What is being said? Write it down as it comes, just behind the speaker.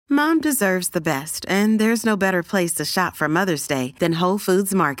Mom deserves the best, and there's no better place to shop for Mother's Day than Whole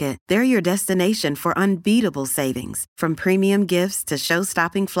Foods Market. They're your destination for unbeatable savings, from premium gifts to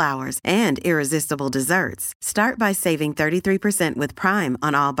show-stopping flowers and irresistible desserts. Start by saving 33% with Prime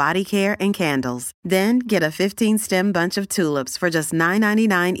on all body care and candles. Then get a 15-stem bunch of tulips for just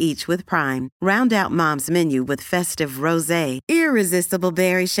 $9.99 each with Prime. Round out Mom's menu with festive rosé, irresistible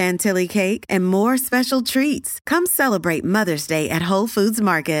berry chantilly cake, and more special treats. Come celebrate Mother's Day at Whole Foods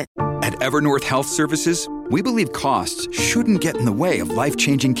Market. At Evernorth Health Services, we believe costs shouldn't get in the way of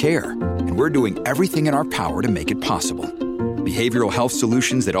life-changing care, and we're doing everything in our power to make it possible. Behavioral health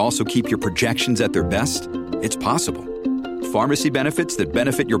solutions that also keep your projections at their best? It's possible. Pharmacy benefits that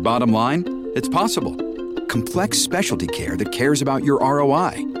benefit your bottom line? It's possible. Complex specialty care that cares about your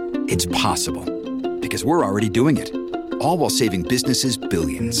ROI? It's possible. Because we're already doing it. All while saving businesses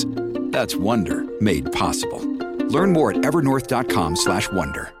billions. That's Wonder made possible. Learn more at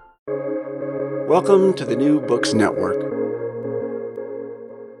evernorth.com/wonder. Welcome to the New Books Network.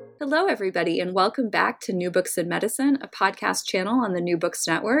 Hello, everybody, and welcome back to New Books in Medicine, a podcast channel on the New Books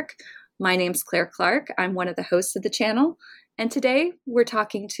Network. My name's Claire Clark. I'm one of the hosts of the channel, and today we're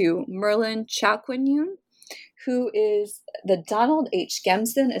talking to Merlin Chauquignon, who is the Donald H.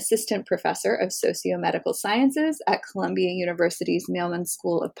 Gemsen Assistant Professor of Socio-Medical Sciences at Columbia University's Mailman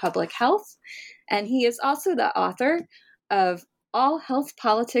School of Public Health, and he is also the author of All Health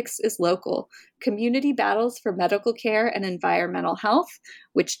Politics is Local, Community Battles for Medical Care and Environmental Health,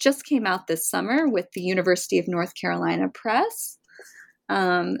 which just came out this summer with the University of North Carolina Press.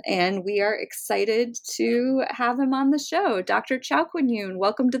 And we are excited to have him on the show. Dr. Chauquignon,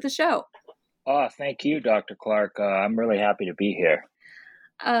 welcome to the show. Oh, thank you, Dr. Clark. I'm really happy to be here.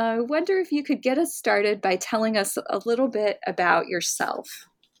 I wonder if you could get us started by telling us a little bit about yourself.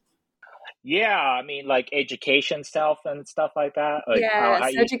 Yeah, I mean, like education self and stuff like that. Like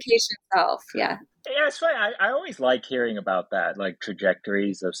education self. Yeah. Yeah, it's funny. I always like hearing about that, like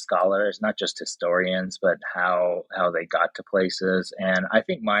trajectories of scholars, not just historians, but how they got to places. And I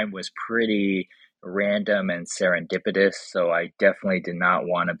think mine was pretty random and serendipitous. So I definitely did not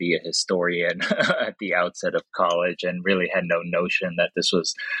want to be a historian at the outset of college, and really had no notion that this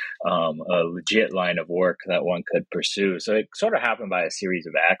was a legit line of work that one could pursue. So it sort of happened by a series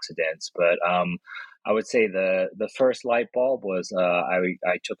of accidents. But I would say the first light bulb was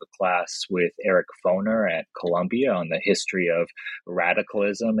I took a class with Eric Foner at Columbia on the history of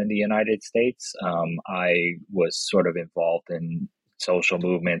radicalism in the United States. I was sort of involved in social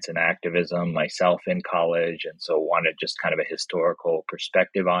movements and activism myself in college, and so wanted just kind of a historical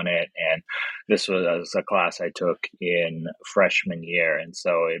perspective on it. And this was a class I took in freshman year, and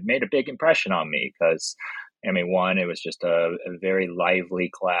so it made a big impression on me because, I mean, one, it was just a very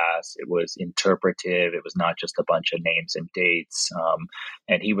lively class. It was interpretive. It was not just a bunch of names and dates.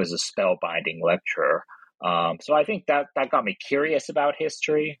 And he was a spellbinding lecturer. So I think that got me curious about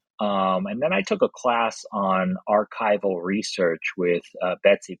history. And then I took a class on archival research with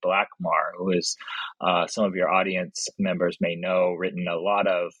Betsy Blackmar, who is, some of your audience members may know, written a lot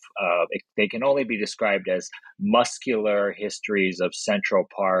of, they can only be described as muscular histories of Central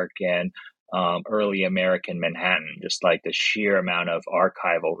Park and early American Manhattan, just like the sheer amount of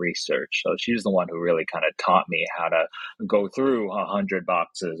archival research. So she's the one who really kind of taught me how to go through 100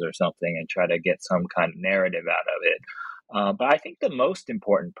 boxes or something and try to get some kind of narrative out of it. But I think the most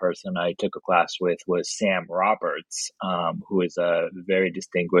important person I took a class with was Sam Roberts, who is a very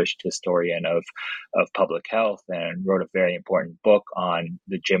distinguished historian of public health and wrote a very important book on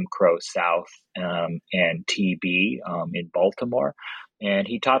the Jim Crow South and TB in Baltimore. And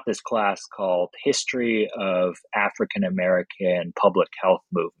he taught this class called History of African American Public Health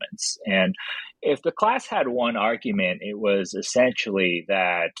Movements. And if the class had one argument, it was essentially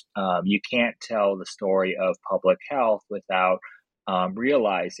that you can't tell the story of public health without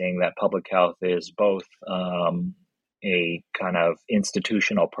realizing that public health is both a kind of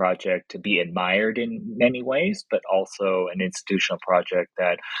institutional project to be admired in many ways, but also an institutional project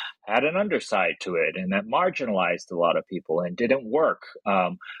that had an underside to it and that marginalized a lot of people and didn't work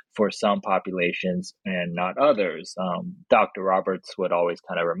for some populations and not others. Dr. Roberts would always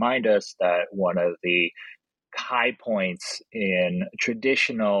kind of remind us that one of the high points in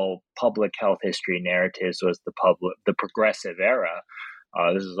traditional public health history narratives was the progressive era.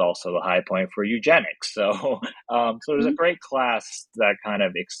 This is also the high point for eugenics. So it was a great class that kind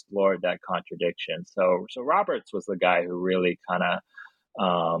of explored that contradiction. So Roberts was the guy who really kind of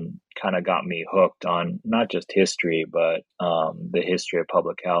got me hooked on not just history, but the history of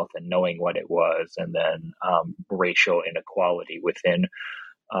public health and knowing what it was, and then racial inequality within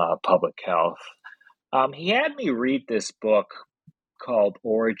public health. He had me read this book called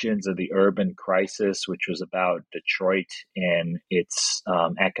Origins of the Urban Crisis, which was about Detroit and its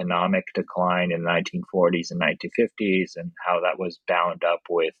economic decline in the 1940s and 1950s, and how that was bound up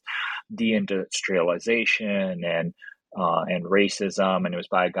with deindustrialization and racism. And it was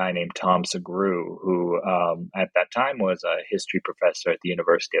by a guy named Tom Segru, who at that time was a history professor at the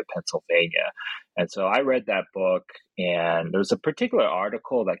University of Pennsylvania. And so I read that book, and there was a particular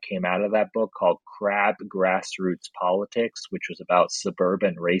article that came out of that book called Crab Grassroots Politics, which was about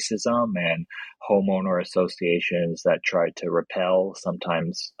suburban racism and homeowner associations that tried to repel,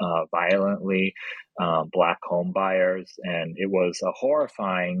 sometimes violently, Black home buyers. And it was a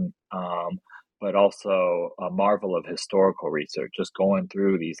horrifying but also a marvel of historical research, just going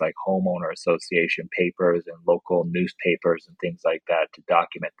through these like homeowner association papers and local newspapers and things like that to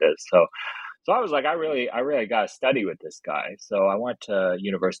document this. So I was like, I really got to study with this guy. So I went to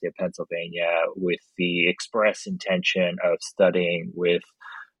University of Pennsylvania with the express intention of studying with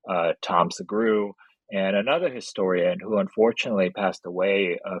Tom Segru and another historian who unfortunately passed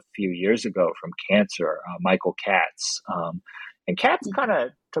away a few years ago from cancer, Michael Katz. And Katz kind of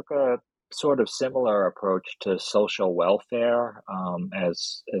took a sort of similar approach to social welfare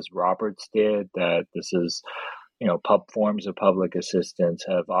as Roberts did, that this is, forms of public assistance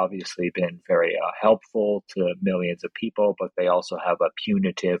have obviously been very helpful to millions of people, but they also have a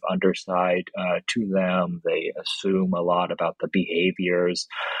punitive underside to them. They assume a lot about the behaviors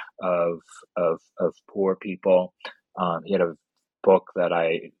of poor people. He had a book that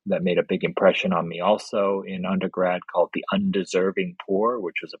made a big impression on me also in undergrad called The Undeserving Poor,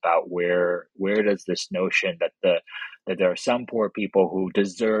 which was about where does this notion that there are some poor people who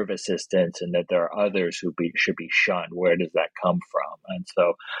deserve assistance and that there are others who should be shunned, where does that come from? And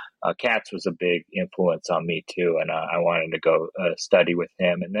so Katz was a big influence on me too, and I wanted to go study with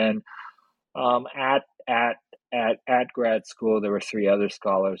him. And then at grad school, there were three other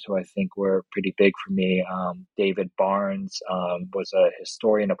scholars who I think were pretty big for me. David Barnes was a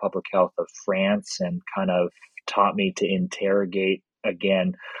historian of public health of France and kind of taught me to interrogate,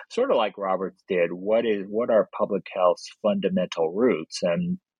 again, sort of like Roberts did, what are public health's fundamental roots?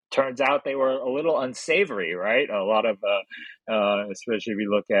 And turns out they were a little unsavory, right? A lot of, especially if you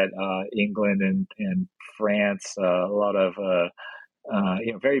look at England and France, a lot of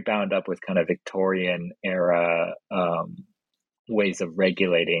very bound up with kind of Victorian era ways of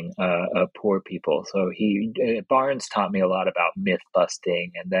regulating poor people. So Barnes taught me a lot about myth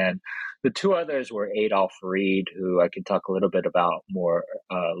busting, and then the two others were Adolph Reed, who I can talk a little bit about more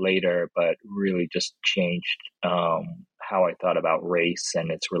later, but really just changed how I thought about race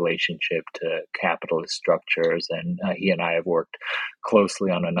and its relationship to capitalist structures. And he and I have worked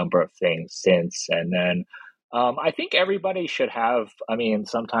closely on a number of things since. And then I think everybody should have,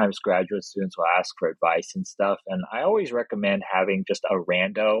 sometimes graduate students will ask for advice and stuff. And I always recommend having just a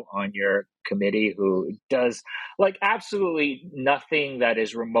rando on your committee who does like absolutely nothing that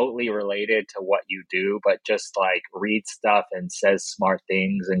is remotely related to what you do, but just like reads stuff and says smart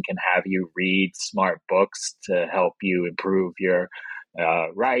things and can have you read smart books to help you improve your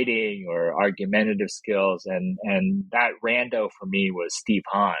writing or argumentative skills. And that rando for me was Steve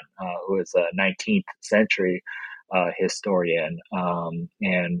Hahn, who is a 19th century historian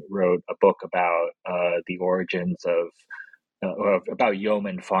and wrote a book about the origins of about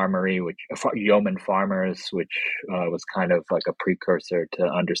yeoman farmers, which was kind of like a precursor to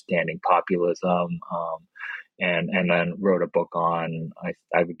understanding populism. And then wrote a book on,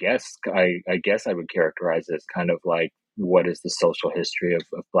 I guess I would characterize it as kind of like, what is the social history of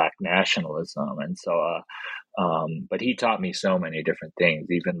Black nationalism? And so, but he taught me so many different things,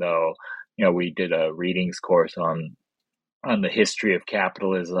 even though, we did a readings course on the history of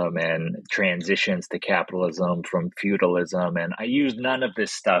capitalism and transitions to capitalism from feudalism. And I used none of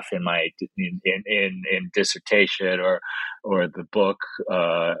this stuff in my in dissertation or the book,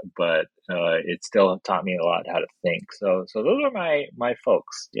 but it still taught me a lot how to think. So those are my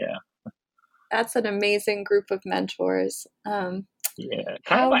folks. Yeah. That's an amazing group of mentors. Yeah,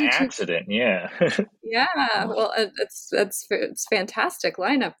 kind of by accident. Yeah. Yeah. Well, it's fantastic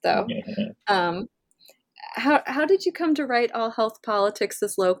lineup though. Yeah. How did you come to write All Health Politics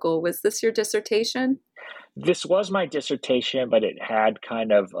is Local? Was this your dissertation? This was my dissertation, but it had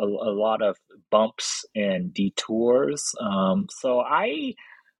kind of a lot of bumps and detours. So I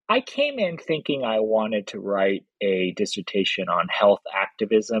came in thinking I wanted to write a dissertation on health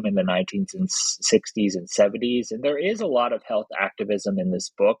activism in the 1960s and 70s. And there is a lot of health activism in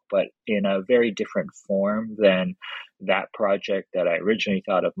this book, but in a very different form than that project that I originally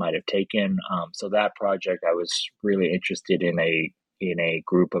thought of might have taken. So that project, I was really interested in a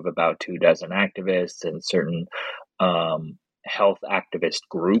group of about 24 activists and certain health activist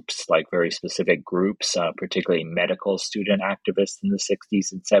groups, like very specific groups, particularly medical student activists in the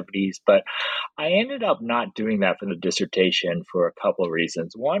 60s and 70s. But I ended up not doing that for the dissertation for a couple of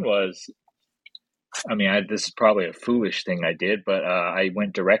reasons. One was, this is probably a foolish thing I did, but I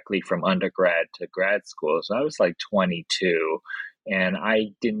went directly from undergrad to grad school. So I was like 22, and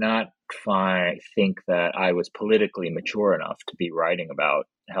I did not think that I was politically mature enough to be writing about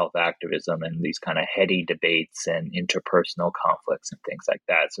health activism and these kind of heady debates and interpersonal conflicts and things like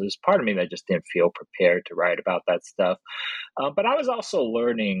that. So there's part of me that just didn't feel prepared to write about that stuff. But I was also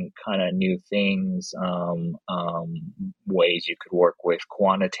learning kind of new things, ways you could work with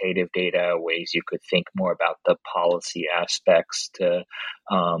quantitative data, ways you could think more about the policy aspects to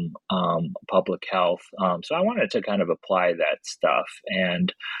public health. So I wanted to kind of apply that stuff.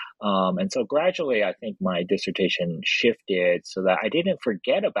 And so gradually, I think my dissertation shifted so that I didn't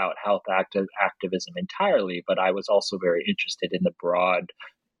forget about health activism entirely, but I was also very interested in the broad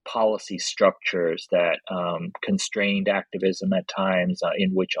policy structures that constrained activism at times,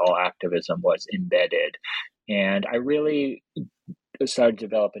 in which all activism was embedded. And I really started to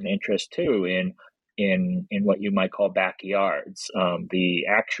develop an interest too in what you might call backyards, the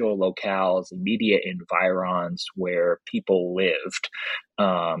actual locales, immediate environs where people lived,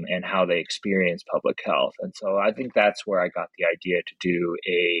 and how they experienced public health. And so I think that's where I got the idea to do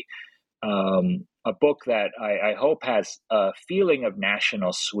a book that I hope has a feeling of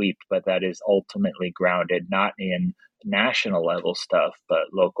national sweep, but that is ultimately grounded not in national level stuff,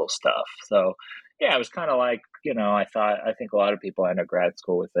 but local stuff. So yeah, it was kind of like, I think a lot of people enter grad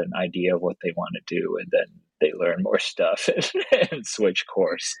school with an idea of what they want to do, and then they learn more stuff and switch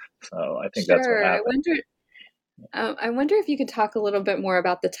course. So I think that's what happened. I wonder if you could talk a little bit more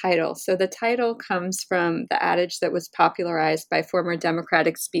about the title. So the title comes from the adage that was popularized by former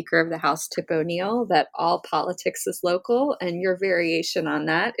Democratic Speaker of the House, Tip O'Neill, that all politics is local, and your variation on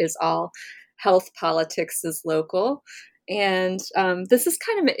that is all health politics is local. And this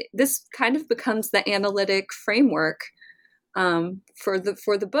kind of becomes the analytic framework for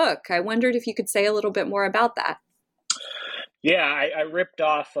the book. I wondered if you could say a little bit more about that. Yeah, I ripped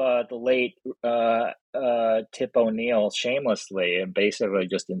off the late Tip O'Neill shamelessly, and basically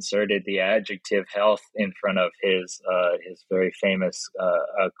just inserted the adjective health in front of his very famous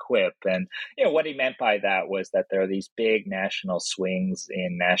quip. And what he meant by that was that there are these big national swings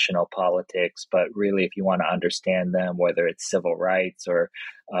in national politics, but really, if you want to understand them, whether it's civil rights or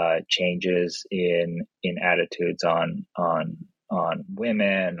changes in attitudes on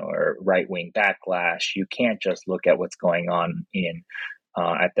women or right-wing backlash, you can't just look at what's going on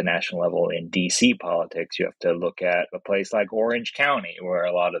at the national level in DC politics. You have to look at a place like Orange County, where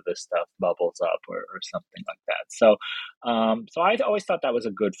a lot of this stuff bubbles up, or something like that. So I always thought that was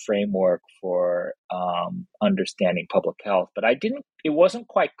a good framework for understanding public health, but it wasn't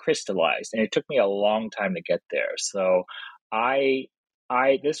quite crystallized, and it took me a long time to get there. So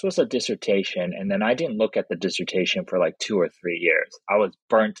this was a dissertation, and then I didn't look at the dissertation for like 2 or 3 years. I was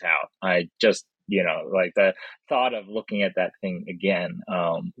burnt out. I just, like the thought of looking at that thing again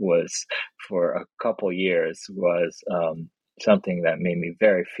was, for a couple years, was something that made me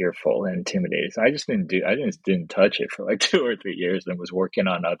very fearful and intimidated. So I just didn't touch it for like 2 or 3 years, and was working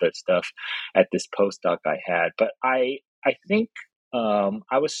on other stuff at this postdoc I had. But I think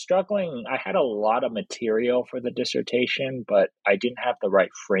I was struggling. I had a lot of material for the dissertation, but I didn't have the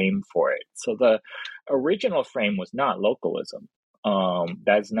right frame for it. So the original frame was not localism.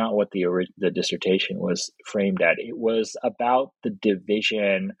 That's not what the dissertation was framed at. It was about the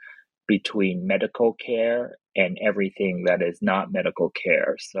division between medical care and everything that is not medical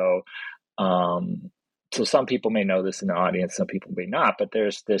care. So some people may know this in the audience, some people may not, but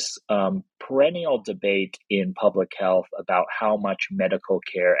there's this perennial debate in public health about how much medical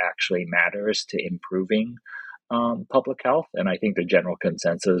care actually matters to improving public health. And I think the general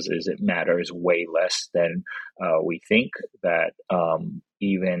consensus is it matters way less than we think, that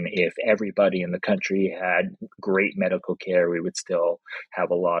even if everybody in the country had great medical care, we would still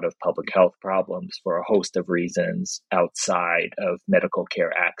have a lot of public health problems for a host of reasons outside of medical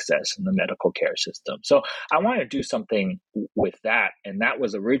care access in the medical care system. So I wanted to do something with that. And that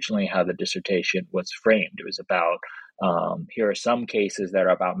was originally how the dissertation was framed. It was about here are some cases that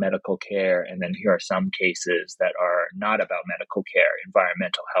are about medical care, and then here are some cases that are not about medical care,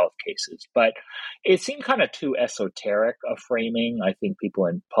 environmental health cases. But it seemed kind of too esoteric a framing. I think people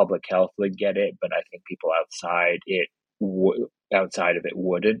in public health would get it, but I think people outside it outside of it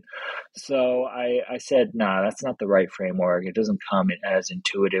wouldn't. So I said, nah, that's not the right framework. It doesn't come as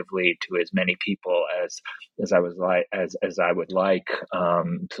intuitively to as many people as I was like as I would like.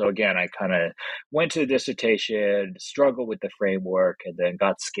 So again, I kind of went to the dissertation, struggled with the framework, and then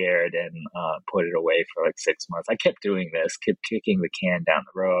got scared and put it away for like 6 months. I kept doing this, kept kicking the can down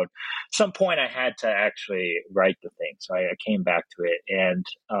the road. At some point, I had to actually write the thing, so I came back to it, and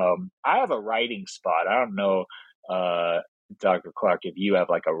I have a writing spot. I don't know. Dr. Clark, if you have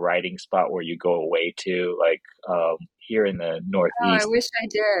like a writing spot where you go away to, like here in the Oh, I Northeast. wish I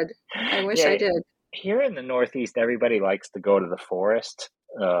did. I wish Yeah, I did. here in the Northeast, everybody likes to go to the forest.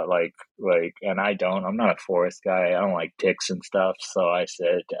 And I don't. I'm not a forest guy. I don't like ticks and stuff. So I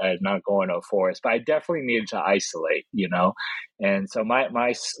said I'm not going to a forest, but I definitely needed to isolate, And so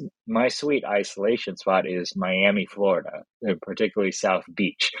my sweet isolation spot is Miami, Florida, and particularly South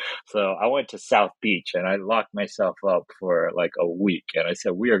Beach. So I went to South Beach and I locked myself up for like a week, and I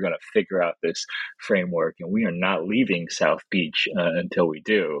said we are going to figure out this framework, and we are not leaving South Beach until we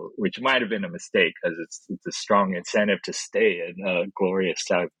do, which might have been a mistake because it's a strong incentive to stay in glorious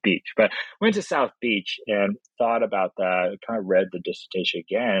South Beach. But went to South Beach and thought about that, kind of read the dissertation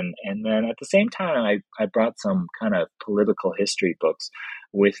again, and then at the same time I brought some kind of political history books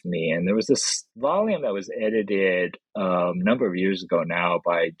with me, and there was this volume that was edited a number of years ago now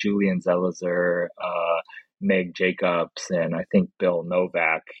by Julian Zelizer, Meg Jacobs, and I think Bill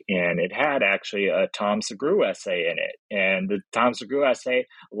Novak, and it had actually a Tom Segru essay in it. And the Tom Segru essay,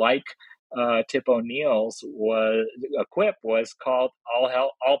 like Tip O'Neill's quip, was called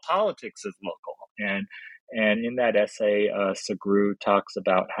 "All Politics is Local," and in that essay, Segru talks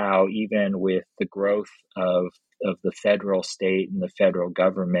about how even with the growth of the federal state and the federal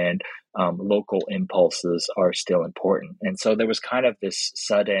government, local impulses are still important. And so there was kind of this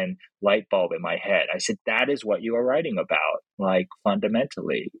sudden light bulb in my head. I said, that is what you are writing about. Like,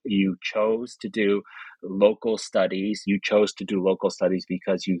 fundamentally, you chose to do local studies. You chose to do local studies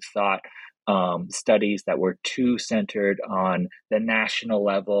because you thought studies that were too centered on the national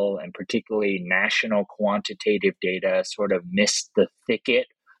level, and particularly national quantitative data, sort of missed the thicket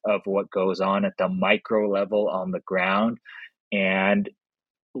of what goes on at the micro level on the ground. And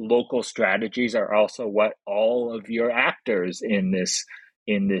local strategies are also what all of your actors in this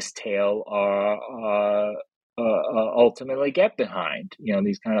tale are ultimately get behind.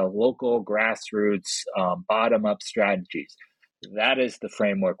 These kind of local grassroots bottom up strategies. That is the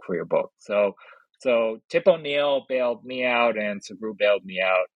framework for your book. So Tip O'Neill bailed me out, and Segru bailed me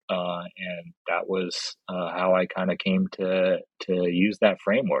out, and that was how I kind of came to use that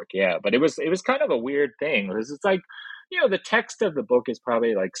framework. Yeah, but it was kind of a weird thing, because it's like, the text of the book is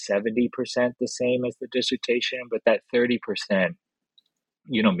probably like 70% the same as the dissertation, but that 30%,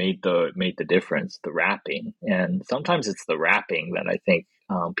 made the difference, the wrapping. And sometimes it's the wrapping that I think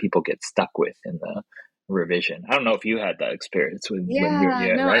people get stuck with in the revision. I don't know if you had that experience when you're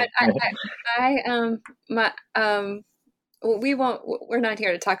No, right. we're not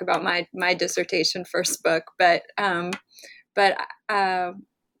here to talk about my dissertation first book, but I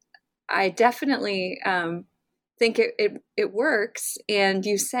definitely think it works. And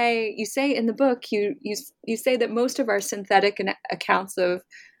you say in the book, you say that most of our synthetic accounts of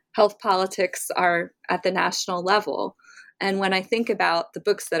health politics are at the national level. And when I think about the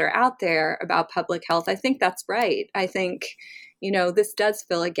books that are out there about public health, I think that's right. I think, this does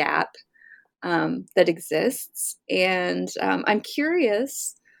fill a gap that exists. And I'm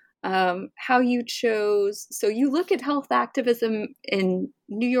curious how you chose. So you look at health activism in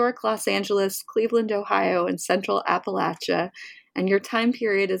New York, Los Angeles, Cleveland, Ohio, and Central Appalachia, and your time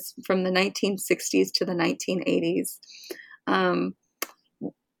period is from the 1960s to the 1980s.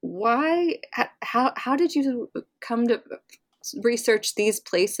 Why? How did you come to research these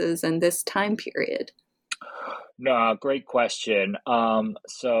places and this time period? No, great question.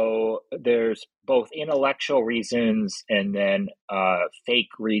 So there's both intellectual reasons and then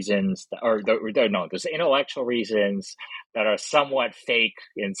fake reasons, there's intellectual reasons that are somewhat fake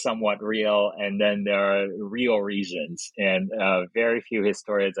and somewhat real, and then there are real reasons. And very few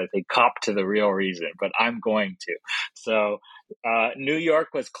historians, I think, cop to the real reason, but I'm going to. So New York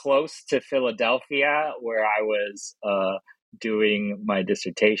was close to Philadelphia, where I was doing my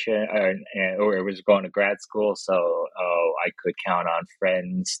dissertation, or it was going to grad school, so I could count on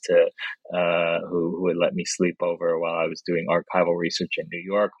friends to who would let me sleep over while I was doing archival research in New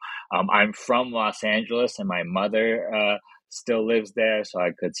York. I'm from Los Angeles, and my mother still lives there, so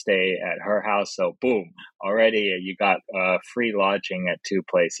I could stay at her house. So boom, already you got free lodging at two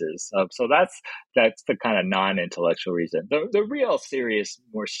places. So that's the kind of non-intellectual reason. The real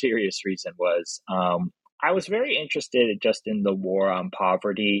more serious reason was I was very interested just in the war on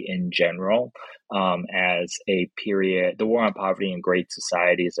poverty in general, as a period. The war on poverty in Great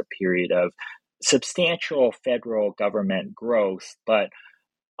Society is a period of substantial federal government growth, but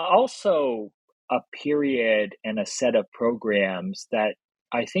also a period and a set of programs that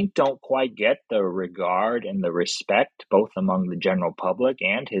I think don't quite get the regard and the respect, both among the general public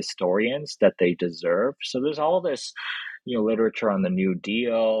and historians, that they deserve. So there's all this, literature on the New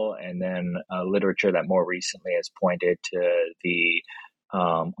Deal, and then literature that more recently has pointed to the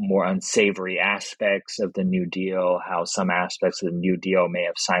more unsavory aspects of the New Deal, how some aspects of the New Deal may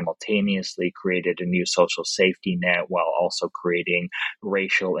have simultaneously created a new social safety net while also creating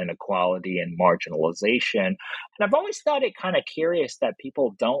racial inequality and marginalization. And I've always thought it kind of curious that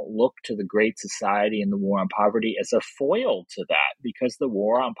people don't look to the Great Society and the war on poverty as a foil to that, because the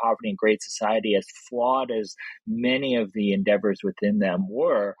war on poverty and Great Society, as flawed as many of the endeavors within them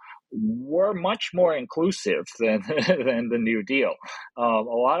were much more inclusive than than the New Deal. A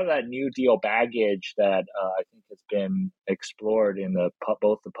lot of that New Deal baggage that I think has been explored in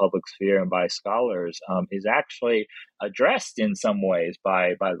both the public sphere and by scholars is actually addressed in some ways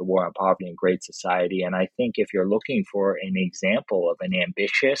by the war on poverty and Great Society. And I think if you're looking for an example of an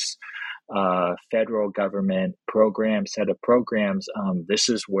ambitious federal government set of programs, this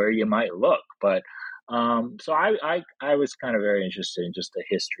is where you might look. But so I was kind of very interested in just the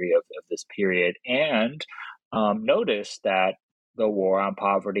history of this period, and noticed that the war on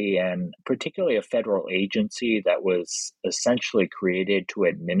poverty, and particularly a federal agency that was essentially created to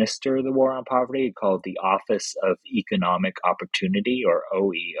administer the war on poverty, called the Office of Economic Opportunity, or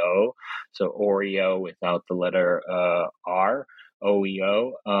OEO. So Oreo without the letter R,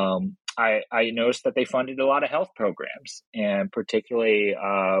 OEO. I noticed that they funded a lot of health programs, and particularly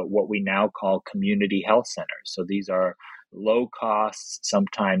what we now call community health centers. So these are low cost,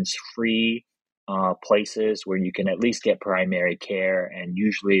 sometimes free places where you can at least get primary care, and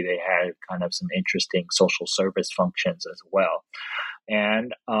usually they had kind of some interesting social service functions as well.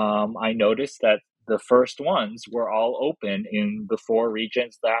 And I noticed that the first ones were all open in the 4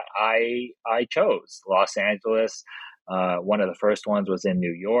 regions that I chose. Los Angeles, one of the first ones was in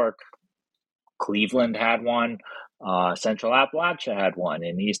New York. Cleveland had one. Central Appalachia had one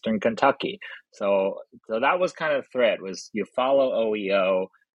in Eastern Kentucky. So that was kind of the thread, was you follow OEO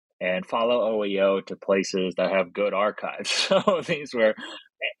and follow OEO to places that have good archives. So these were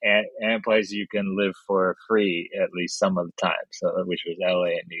and places you can live for free at least some of the time. So which was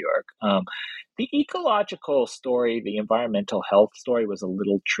LA and New York. The ecological story, the environmental health story, was a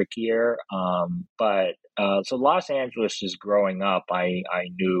little trickier. But so Los Angeles, just growing up, I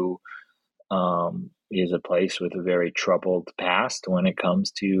knew is a place with a very troubled past when it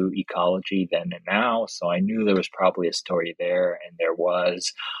comes to ecology then and now. So I knew there was probably a story there, and there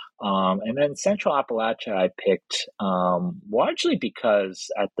was. And then Central Appalachia I picked largely because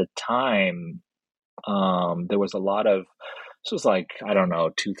at the time there was a lot of, this was like, I don't know,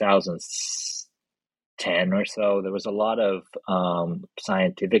 2010 or so, there was a lot of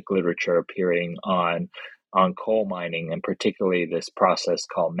scientific literature appearing on coal mining, and particularly this process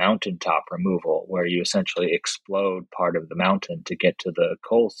called mountaintop removal, where you essentially explode part of the mountain to get to the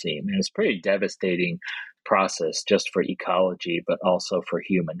coal seam. And it's a pretty devastating process just for ecology, but also for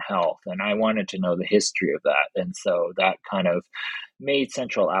human health. And I wanted to know the history of that. And so that kind of made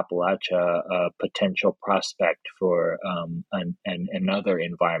Central Appalachia a potential prospect for another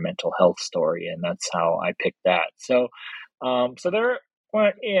environmental health story. And that's how I picked that. So there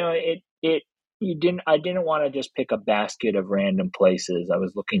were, I didn't want to just pick a basket of random places. I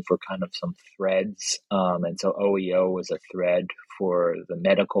was looking for kind of some threads. And so OEO was a thread for the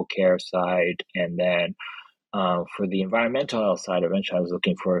medical care side. And then for the environmental health side, eventually I was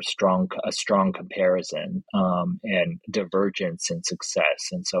looking for a strong comparison and divergence in success.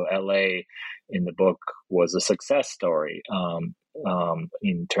 And so LA in the book was a success story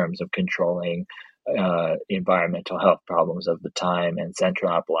in terms of controlling environmental health problems of the time, and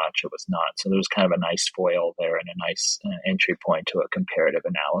Central Appalachia was not. So there was kind of a nice foil there and a nice entry point to a comparative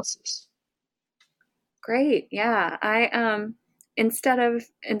analysis. Great. Yeah. Instead of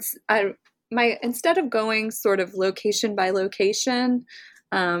going sort of location by location,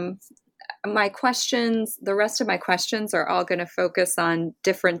 the rest of my questions are all going to focus on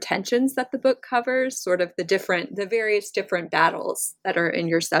different tensions that the book covers, sort of the various different battles that are in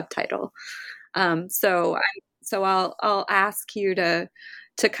your subtitle. So I'll ask you to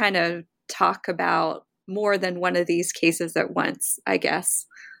kind of talk about more than one of these cases at once, I guess,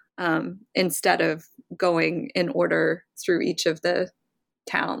 instead of going in order through each of the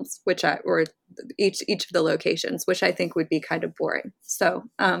towns, or each of the locations, which I think would be kind of boring. So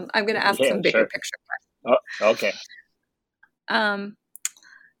I'm going to ask some bigger picture questions. Oh, okay.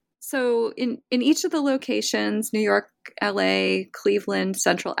 So in each of the locations, New York, LA, Cleveland,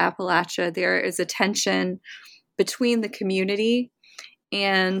 Central Appalachia, there is a tension between the community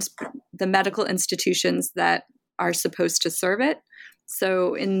and the medical institutions that are supposed to serve it.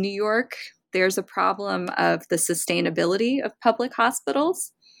 So in New York, there's a problem of the sustainability of public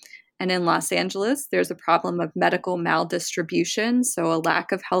hospitals. And in Los Angeles, there's a problem of medical maldistribution, so a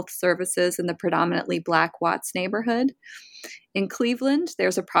lack of health services in the predominantly Black Watts neighborhood. In Cleveland,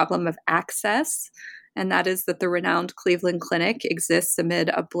 there's a problem of access, and that is that the renowned Cleveland Clinic exists amid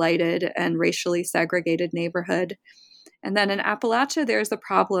a blighted and racially segregated neighborhood. And then in Appalachia, there's a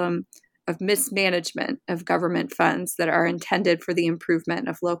problem of mismanagement of government funds that are intended for the improvement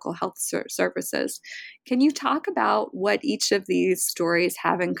of local health services. Can you talk about what each of these stories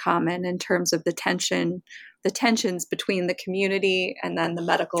have in common in terms of the tensions between the community and then the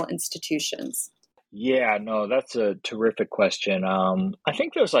medical institutions? Yeah, no, that's a terrific question. I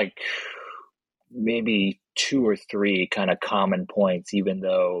think there's like maybe two or three kind of common points, even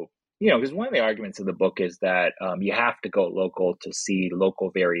though, because one of the arguments of the book is that you have to go local to see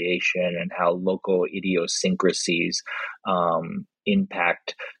local variation and how local idiosyncrasies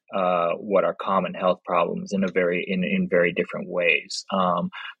impact what are common health problems in very different ways.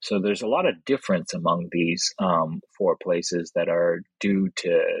 So there's a lot of difference among these four places that are due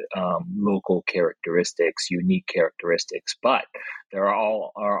to local characteristics, unique characteristics, but there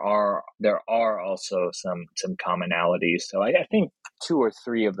are also some commonalities. So I think two or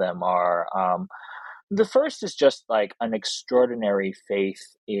three of them are. The first is just like an extraordinary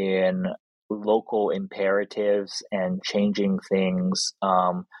faith in local imperatives and changing things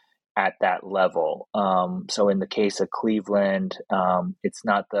at that level. So in the case of Cleveland, it's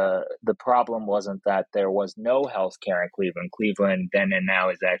not the problem wasn't that there was no healthcare in Cleveland. Cleveland then and now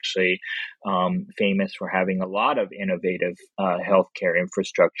is actually famous for having a lot of innovative healthcare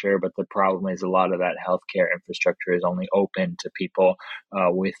infrastructure, but the problem is a lot of that healthcare infrastructure is only open to people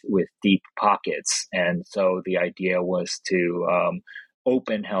with deep pockets, and so the idea was to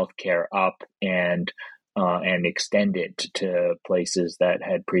open healthcare up and extend it to places that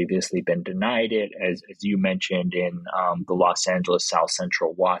had previously been denied it. As you mentioned in the Los Angeles South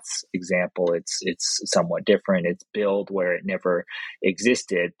Central Watts example, it's somewhat different. It's built where it never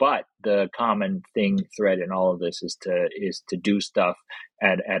existed, but the common thread in all of this is to do stuff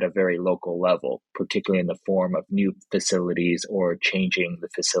at a very local level, particularly in the form of new facilities or changing the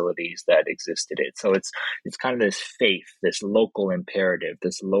facilities that existed. So it's kind of this faith, this local imperative,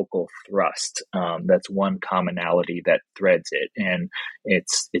 this local thrust. That's one commonality that threads it, and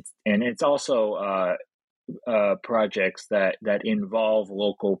it's also projects that involve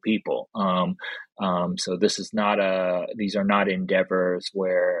local people. So these are not endeavors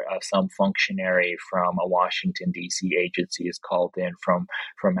where some functionary from a Washington D.C. agency is called in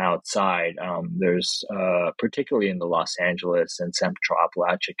from outside. There's particularly in the Los Angeles and Central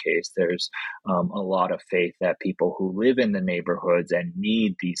Appalachia case, there's a lot of faith that people who live in the neighborhoods and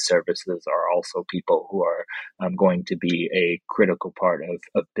need these services are also people who are going to be a critical part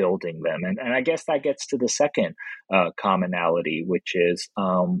of building them. And I guess that gets to the second commonality, which is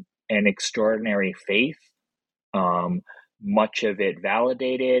an extraordinary faith, much of it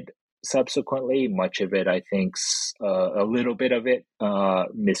validated subsequently, much of it, I think, a little bit of it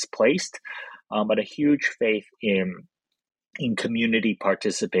misplaced, but a huge faith in community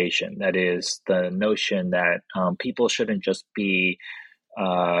participation. That is the notion that people shouldn't just be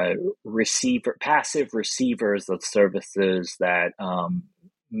passive receivers of services that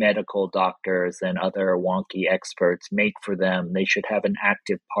medical doctors and other wonky experts make for them. They should have an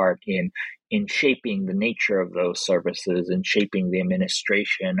active part in shaping the nature of those services and shaping the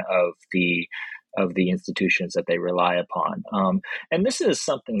administration of the institutions that they rely upon. And this is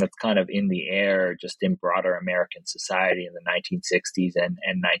something that's kind of in the air just in broader American society in the 1960s and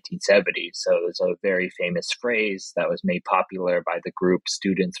 1970s. So there's a very famous phrase that was made popular by the group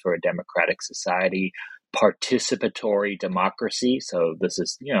Students for a Democratic Society: participatory democracy. So this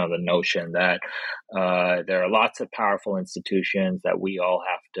is, the notion that there are lots of powerful institutions that we all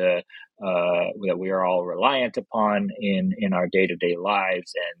have to, that we are all reliant upon in our day-to-day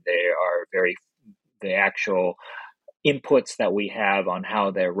lives, and they are the actual inputs that we have on how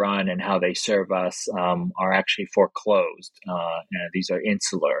they're run and how they serve us are actually foreclosed. These are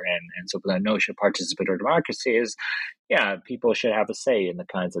insular. And so the notion of participatory democracy is, people should have a say in the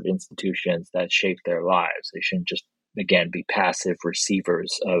kinds of institutions that shape their lives. They shouldn't just, again, be passive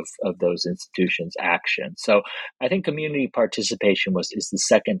receivers of those institutions' actions. So I think community participation is the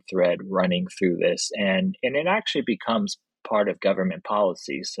second thread running through this. And it actually becomes part of government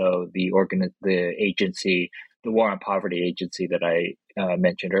policy. So the agency, the War on Poverty agency that I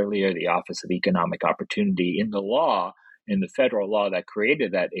mentioned earlier, the Office of Economic Opportunity, in the federal law that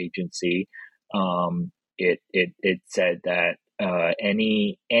created that agency, it said that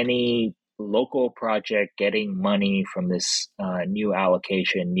any local project getting money from this new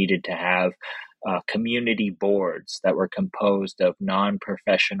allocation needed to have community boards that were composed of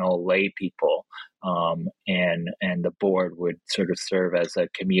non-professional lay people, and the board would sort of serve as a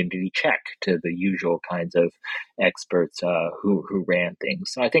community check to the usual kinds of experts who ran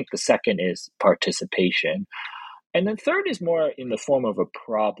things. So I think the second is participation. And then third is more in the form of a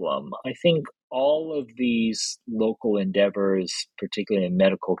problem. I think all of these local endeavors, particularly in the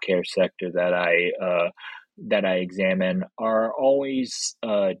medical care sector that I examine, are always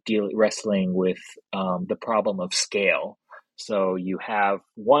wrestling with the problem of scale. So you have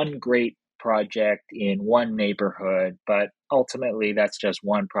one great project in one neighborhood, but ultimately that's just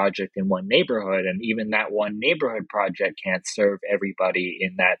one project in one neighborhood, and even that one neighborhood project can't serve everybody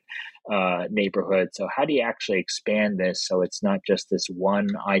in that neighborhood. So how do you actually expand this so it's not just this one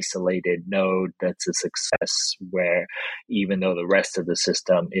isolated node that's a success, where even though the rest of the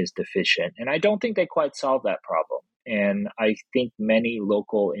system is deficient? And I don't think they quite solve that problem. And I think many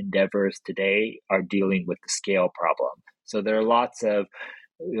local endeavors today are dealing with the scale problem. So there are a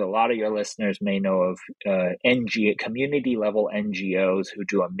lot of your listeners may know of community level NGOs who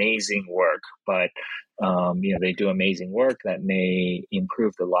do amazing work, but they do amazing work that may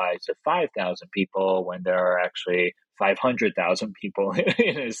improve the lives of 5,000 people when there are actually 500,000 people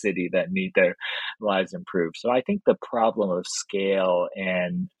in a city that need their lives improved. So I think the problem of scale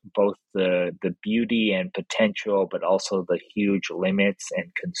and both the beauty and potential, but also the huge limits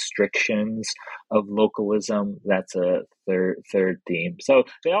and constrictions of localism, that's a third theme. So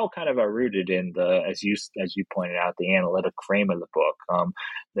they all kind of are rooted in as you pointed out, the analytic frame of the book.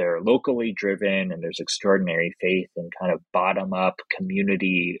 They're locally driven, and there's extraordinary faith in kind of bottom up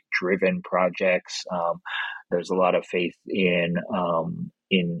community driven projects. There's a lot of faith in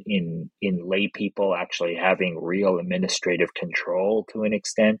lay people actually having real administrative control to an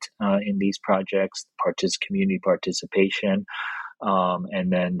extent in these projects, community participation.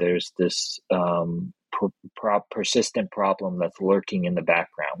 And then there's this persistent problem that's lurking in the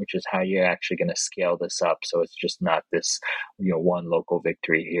background, which is how you're actually going to scale this up so it's just not this, one local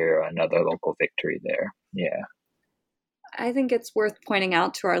victory here, another local victory there. Yeah. I think it's worth pointing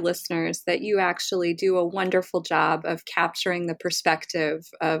out to our listeners that you actually do a wonderful job of capturing the perspective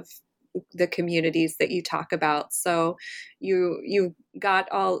of the communities that you talk about. So you got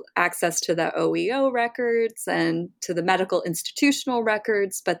all access to the OEO records and to the medical institutional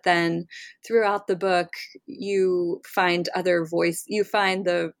records, but then throughout the book, you find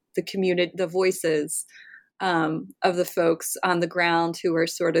the community, the voices of the folks on the ground who are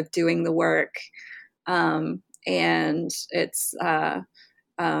sort of doing the work. And it's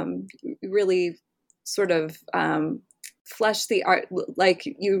really sort of flesh the art, like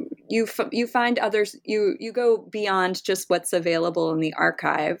you find others, you go beyond just what's available in the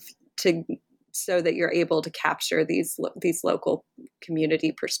archive so that you're able to capture these local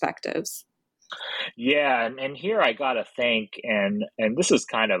community perspectives. Yeah, and here I gotta thank, and this is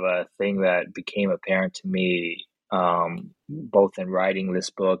kind of a thing that became apparent to me both in writing this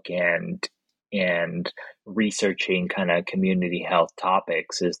book and researching kind of community health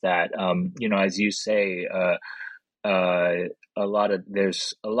topics, is that as you say,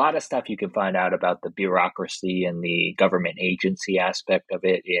 there's a lot of stuff you can find out about the bureaucracy and the government agency aspect of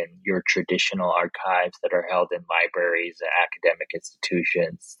it in your traditional archives that are held in libraries, academic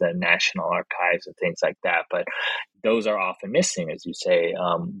institutions, the national archives, and things like that. But those are often missing, as you say,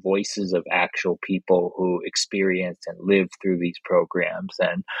 voices of actual people who experienced and lived through these programs.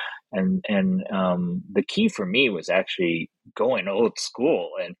 And the key for me was actually going old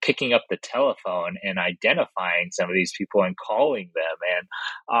school and picking up the telephone and identifying some of these people and calling them. And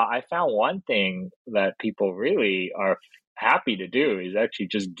I found one thing that people really are happy to do is actually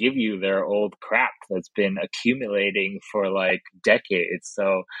just give you their old crap that's been accumulating for like decades.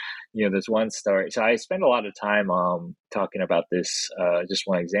 So, there's one story. So I spend a lot of time talking about this, just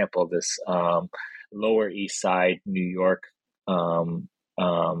one example of this Lower East Side, New York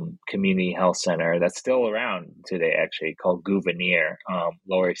community health center that's still around today, actually, called Gouverneur.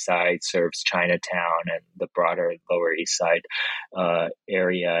 Lower East Side serves Chinatown and the broader Lower East Side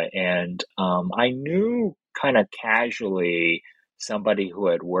area. And I knew kind of casually somebody who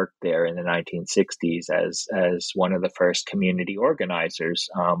had worked there in the 1960s as one of the first community organizers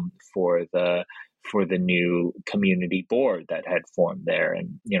for the new community board that had formed there.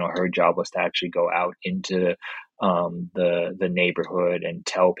 And, her job was to actually go out into the neighborhood and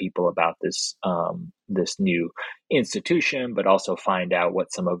tell people about this new institution, but also find out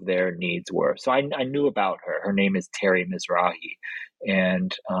what some of their needs were. So I knew about her. Her name is Terry Mizrahi,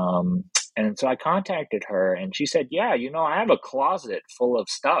 and so I contacted her, and she said, "Yeah, I have a closet full of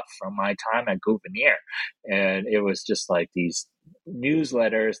stuff from my time at Gouverneur," and it was just like these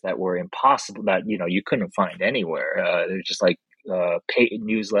newsletters that were impossible, that you couldn't find anywhere. They're just like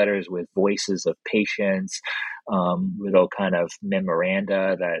newsletters with voices of patients, little kind of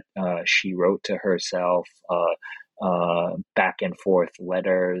memoranda that she wrote to herself, back and forth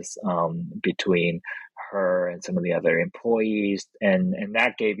letters between her and some of the other employees, and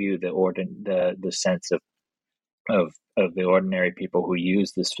that gave you the sense of the ordinary people who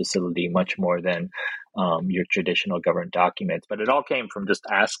use this facility much more than your traditional government documents. But it all came from just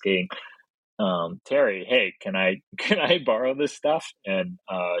asking Terry, "Hey, can I borrow this stuff?" And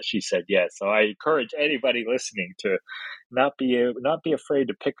she said yes. So I encourage anybody listening to not be afraid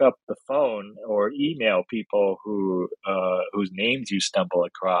to pick up the phone or email people whose names you stumble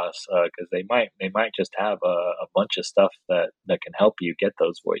across, because they might just have a bunch of stuff that can help you get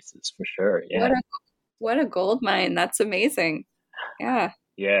those voices for sure. Yeah. What a gold mine. That's amazing. Yeah.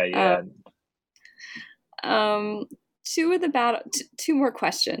 Yeah. Two more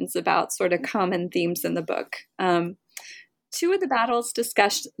questions about sort of common themes in the book. Two of the battles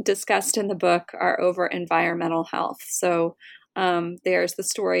discussed in the book are over environmental health. So there's the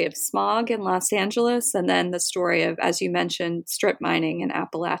story of smog in Los Angeles, and then the story of, as you mentioned, strip mining in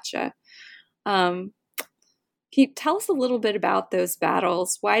Appalachia. Can you tell us a little bit about those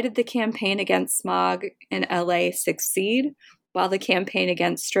battles? Why did the campaign against smog in LA succeed, while the campaign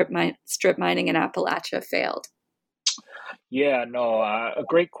against strip mining in Appalachia failed? Yeah, no, a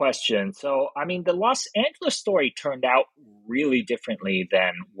great question. So, I mean, the Los Angeles story turned out really differently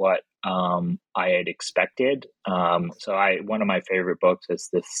than what I had expected. One of my favorite books is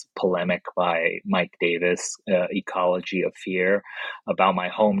this polemic by Mike Davis, Ecology of Fear, about my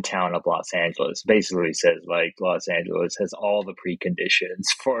hometown of Los Angeles. Basically says like Los Angeles has all the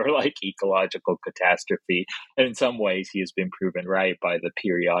preconditions for like ecological catastrophe. And in some ways, he has been proven right by the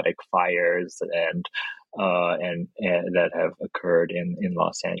periodic fires and that have occurred in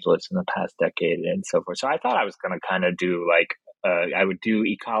Los Angeles in the past decade and so forth. So I thought I was going to kind of do I would do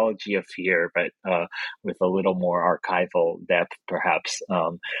Ecology of Fear, but with a little more archival depth, perhaps.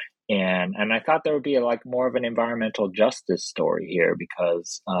 And I thought there would be more of an environmental justice story here,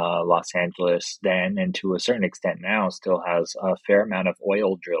 because Los Angeles then, and to a certain extent now, still has a fair amount of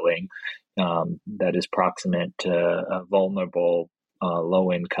oil drilling that is proximate to vulnerable,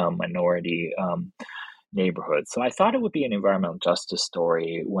 low-income minority neighborhoods. So I thought it would be an environmental justice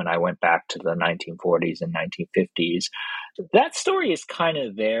story when I went back to the 1940s and 1950s. That story is kind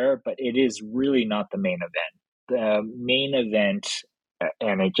of there, but it is really not the main event. The main event,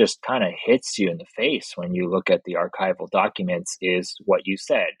 and it just kind of hits you in the face when you look at the archival documents, is what you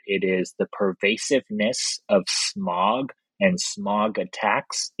said. It is the pervasiveness of smog and smog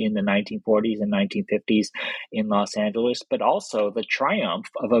attacks in the 1940s and 1950s in Los Angeles, but also the triumph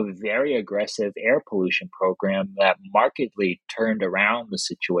of a very aggressive air pollution program that markedly turned around the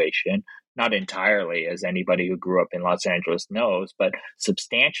situation, not entirely, as anybody who grew up in Los Angeles knows, but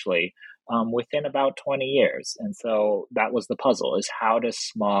substantially within about 20 years. And so that was the puzzle, is how does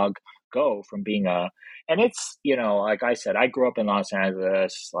smog go from being and it's, like I said, I grew up in Los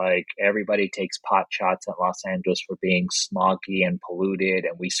Angeles. Like, everybody takes pot shots at Los Angeles for being smoggy and polluted,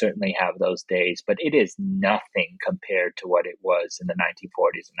 and we certainly have those days, but it is nothing compared to what it was in the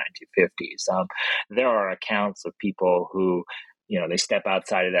 1940s and 1950s. There are accounts of people who, they step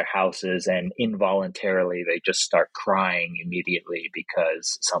outside of their houses and involuntarily they just start crying immediately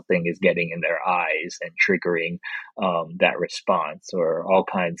because something is getting in their eyes and triggering that response, or all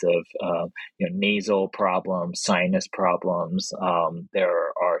kinds of nasal problems, sinus problems.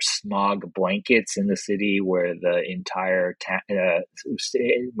 There are smog blankets in the city where the entire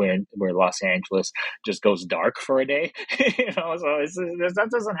where Los Angeles just goes dark for a day. So that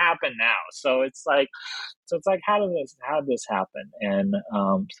doesn't happen now. So it's like, how did this happen? And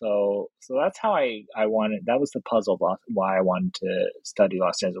so that's how I wanted. That was the puzzle of why I wanted to study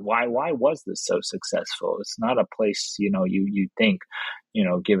Los Angeles. Why was this so successful? It's not a place you think,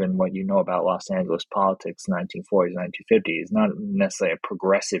 given what you know about Los Angeles politics, 1940s, 1950s, not necessarily a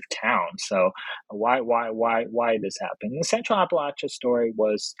progressive town. So why did this happen? The Central Appalachia story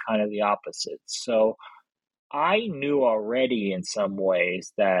was kind of the opposite. So I knew already in some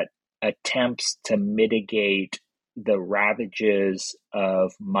ways that attempts to mitigate the ravages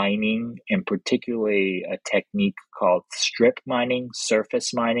of mining, and particularly a technique called strip mining,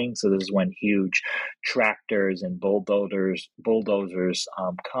 surface mining. So this is when huge tractors and bulldozers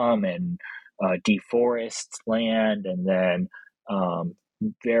come and deforest land, and then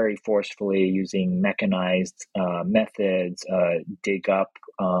very forcefully using mechanized methods dig up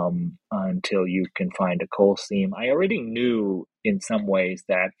until you can find a coal seam. I already knew in some ways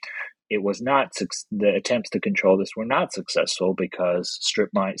that it was not the attempts to control this were not successful, because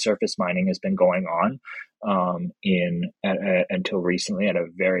surface mining has been going on until recently at a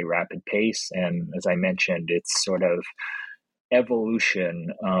very rapid pace, and as I mentioned, it's sort of evolutionary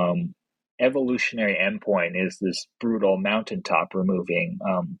endpoint is this brutal mountaintop removing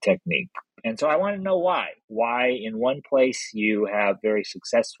technique. And so I want to know why in one place you have very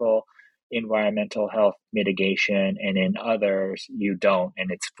successful environmental health mitigation, and in others you don't,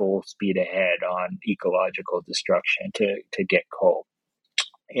 and it's full speed ahead on ecological destruction to get coal.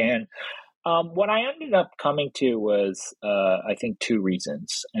 And what I ended up coming to was, I think, two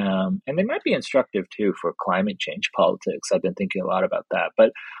reasons. And they might be instructive, too, for climate change politics. I've been thinking a lot about that.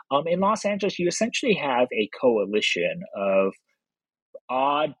 But in Los Angeles, you essentially have a coalition of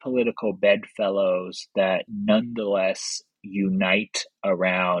odd political bedfellows that nonetheless unite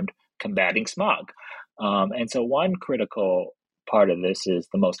around combating smog. And so one critical part of this is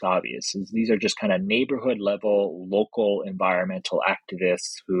the most obvious. These are just kind of neighborhood level, local environmental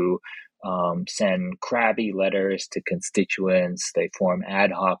activists who send crabby letters to constituents. They form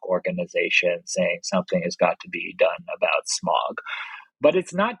ad hoc organizations saying something has got to be done about smog. But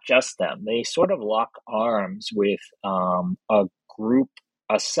it's not just them. They sort of lock arms with a group,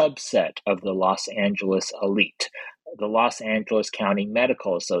 a subset of the Los Angeles elite, the Los Angeles County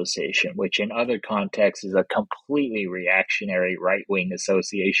Medical Association, which in other contexts is a completely reactionary right-wing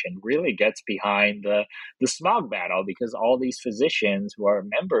association, really gets behind the smog battle, because all these physicians who are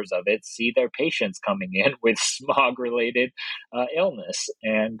members of it see their patients coming in with smog-related illness.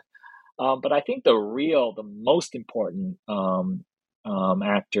 And but I think the most important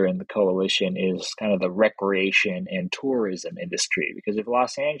actor in the coalition is kind of the recreation and tourism industry. Because if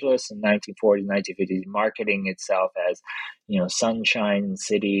Los Angeles in 1940s, 1950s marketing itself as, sunshine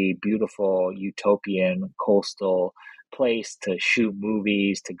city, beautiful, utopian, coastal place to shoot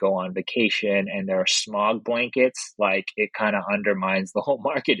movies, to go on vacation, and there are smog blankets, like, it kind of undermines the whole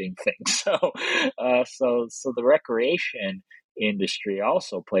marketing thing. So the recreation industry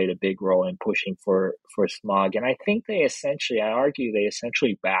also played a big role in pushing for smog. And I think I argue they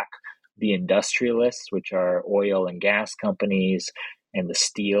essentially back the industrialists, which are oil and gas companies and the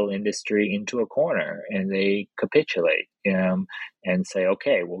steel industry, into a corner, and they capitulate and say,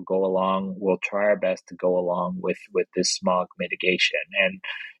 okay, we'll try our best to go along with this smog mitigation. And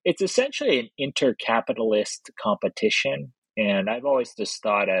it's essentially an intercapitalist competition. And I've always just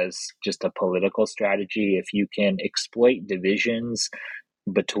thought as just a political strategy, if you can exploit divisions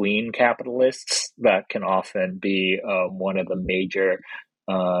between capitalists, that can often be one of the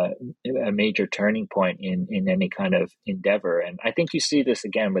a major turning point in any kind of endeavor. And I think you see this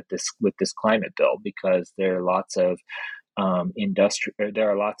again with this climate bill, because there are lots of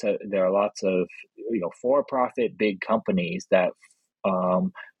for-profit big companies that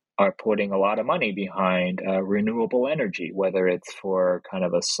are putting a lot of money behind renewable energy, whether it's for kind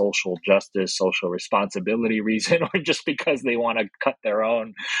of a social justice, social responsibility reason, or just because they want to cut their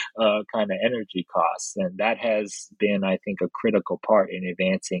own kind of energy costs. And that has been, I think, a critical part in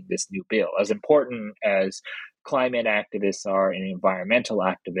advancing this new bill. As important as climate activists are and environmental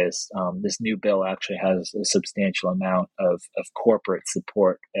activists, this new bill actually has a substantial amount of corporate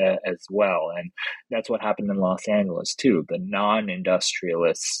support as well. And that's what happened in Los Angeles too. The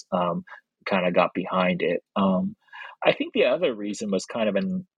non-industrialists kind of got behind it. I think the other reason was kind of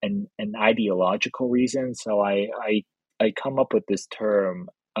an ideological reason. So I come up with this term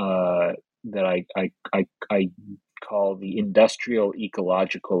that I call the Industrial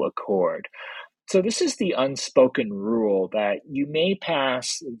Ecological Accord. So this is the unspoken rule that you may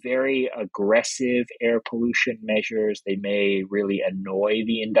pass very aggressive air pollution measures. They may really annoy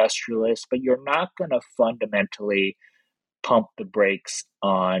the industrialists, but you're not going to fundamentally pump the brakes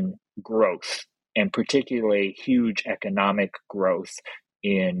on growth, and particularly huge economic growth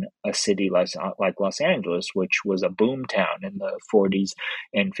in a city like Los Angeles, which was a boom town in the 40s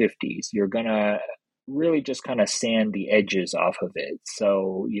and 50s. You're going to really just kind of sand the edges off of it.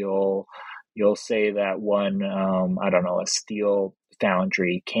 So you'll say that a steel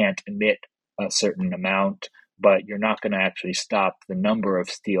foundry can't emit a certain amount, but you're not going to actually stop the number of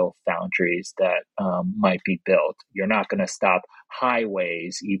steel foundries that might be built. You're not going to stop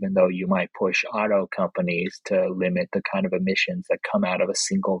highways, even though you might push auto companies to limit the kind of emissions that come out of a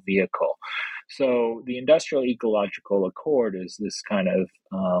single vehicle. So the Industrial Ecological Accord is this kind of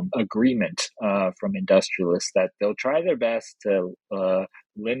agreement from industrialists that they'll try their best to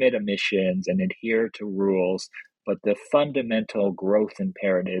limit emissions and adhere to rules, but the fundamental growth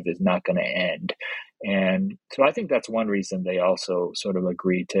imperative is not going to end. And so I think that's one reason they also sort of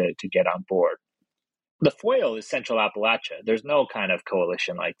agreed to get on board. The foil is Central Appalachia. There's no kind of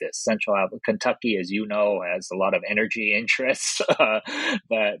coalition like this. Kentucky, as you know, has a lot of energy interests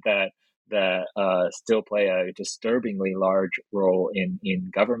that still play a disturbingly large role in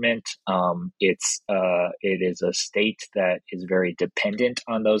government. It is a state that is very dependent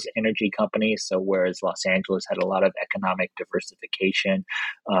on those energy companies. So whereas Los Angeles had a lot of economic diversification,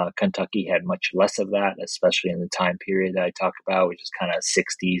 Kentucky had much less of that, especially in the time period that I talk about, which is kind of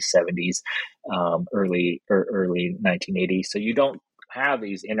 60s, 70s, early 1980s. So you don't have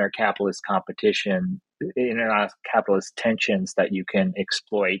these inter-capitalist tensions that you can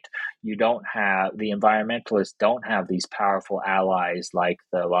exploit. You don't have, the environmentalists don't have these powerful allies like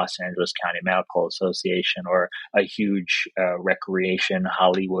the Los Angeles County Medical Association or a huge recreation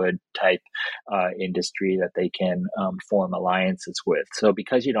Hollywood type industry that they can form alliances with. So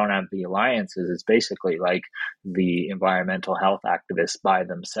because you don't have the alliances, it's basically like the environmental health activists by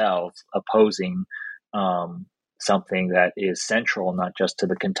themselves opposing something that is central not just to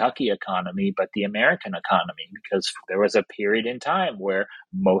the Kentucky economy, but the American economy, because there was a period in time where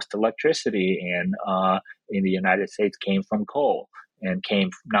most electricity in the United States came from coal, and came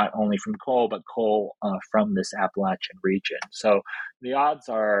not only from coal, but coal from this Appalachian region. So the odds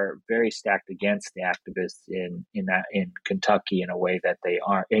are very stacked against the activists in Kentucky in a way that they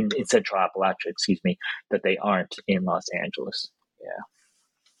aren't in Central Appalachia, that they aren't in Los Angeles. Yeah.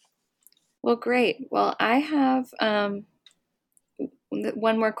 Well, great. Well, I have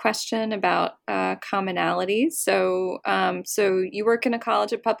one more question about commonalities. So you work in a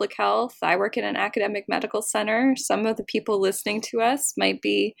college of public health. I work in an academic medical center. Some of the people listening to us might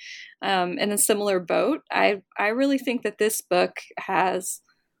be in a similar boat. I really think that this book has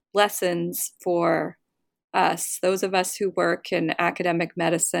lessons for us, those of us who work in academic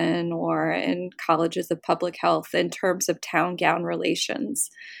medicine or in colleges of public health, in terms of town-gown relations.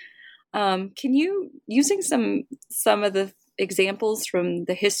 Can you, using some of the examples from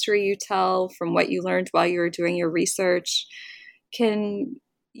the history you tell, from what you learned while you were doing your research, can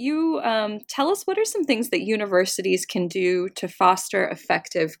you tell us what are some things that universities can do to foster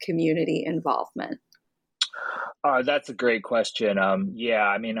effective community involvement? That's a great question. I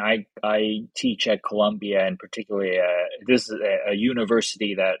teach at Columbia, and particularly this is a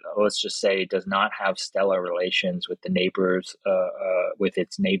university that, let's just say, does not have stellar relations with the neighbors, with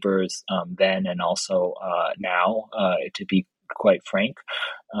its neighbors then and also now, to be quite frank.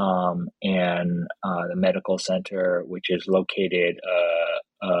 And the medical center, which is located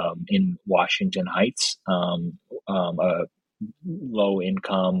in Washington Heights, a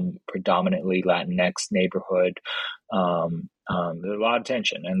low-income, predominantly Latinx neighborhood. There's a lot of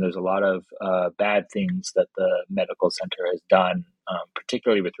tension, and there's a lot of bad things that the medical center has done,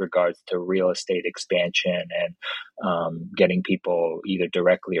 particularly with regards to real estate expansion and getting people either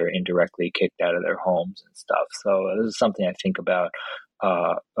directly or indirectly kicked out of their homes and stuff. So this is something I think about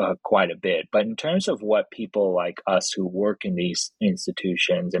quite a bit. But in terms of what people like us who work in these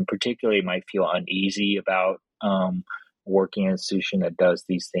institutions, and particularly might feel uneasy about working in an institution that does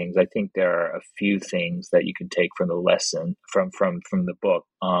these things, I think there are a few things that you can take from the lesson from the book.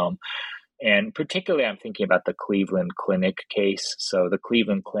 And particularly, I'm thinking about the Cleveland Clinic case. So the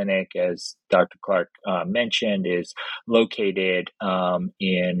Cleveland Clinic, as Dr. Clark mentioned, is located on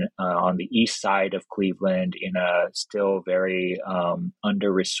the east side of Cleveland in a still very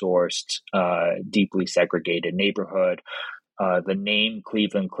under-resourced, deeply segregated neighborhood. The name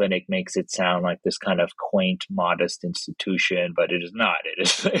Cleveland Clinic makes it sound like this kind of quaint, modest institution, but it is not.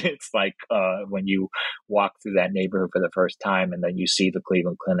 It's like when you walk through that neighborhood for the first time and then you see the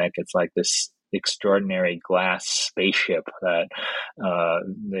Cleveland Clinic, it's like this extraordinary glass spaceship that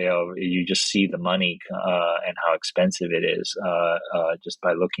you just see the money and how expensive it is just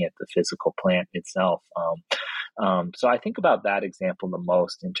by looking at the physical plant itself. So I think about that example the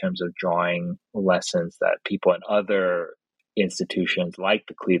most in terms of drawing lessons that people in other institutions like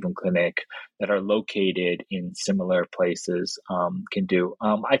the Cleveland Clinic that are located in similar places can do.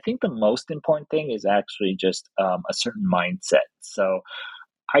 I think the most important thing is actually just a certain mindset. So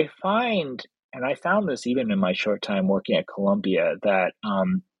I found this even in my short time working at Columbia, that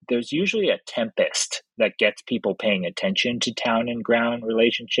there's usually a tempest that gets people paying attention to town and ground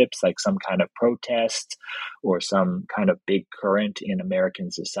relationships, like some kind of protest or some kind of big current in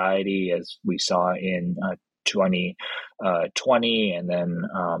American society, as we saw in 2020, and then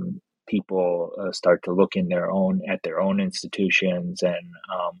people start to look at their own institutions,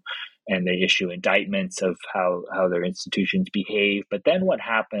 and they issue indictments of how their institutions behave. But then what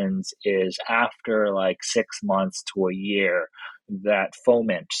happens is after like 6 months to a year, that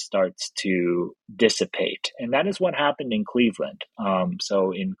foment starts to dissipate. And that is what happened in Cleveland.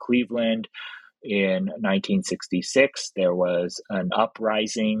 So in Cleveland, in 1966, there was an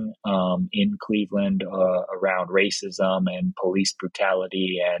uprising in Cleveland around racism and police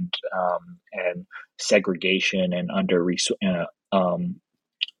brutality and segregation and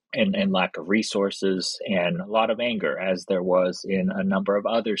and lack of resources, and a lot of anger, as there was in a number of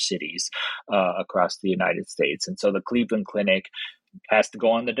other cities across the United States. And so the Cleveland Clinic has to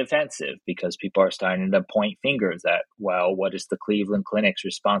go on the defensive because people are starting to point fingers at, well, what is the Cleveland Clinic's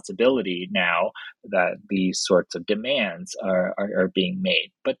responsibility now that these sorts of demands are being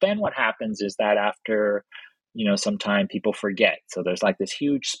made? But then what happens is that after some time, people forget. So there's like this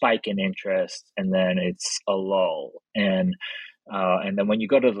huge spike in interest, and then it's a lull. And then when you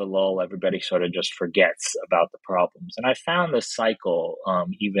go to the lull, everybody sort of just forgets about the problems. And I found this cycle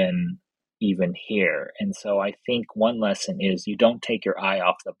even here. And so I think one lesson is you don't take your eye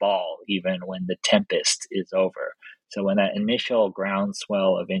off the ball even when the tempest is over. So when that initial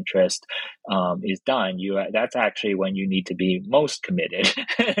groundswell of interest is done, that's actually when you need to be most committed,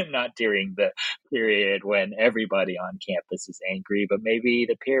 not during the period when everybody on campus is angry, but maybe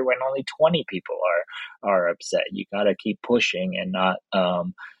the period when only 20 people are upset. You got to keep pushing and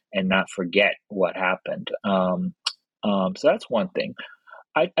not forget what happened. So that's one thing.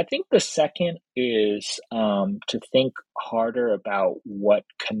 I think the second is to think harder about what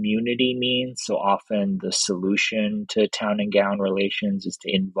community means. So often the solution to town and gown relations is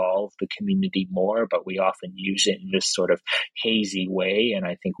to involve the community more, but we often use it in this sort of hazy way. And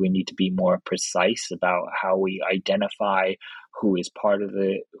I think we need to be more precise about how we identify who is part of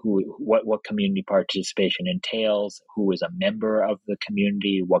what community participation entails, who is a member of the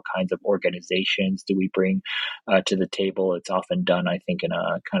community, what kinds of organizations do we bring to the table. It's often done, I think, in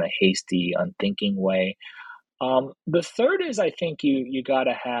a kind of hasty, unthinking way. The third is, I think you got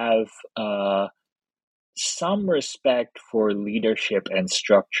to have some respect for leadership and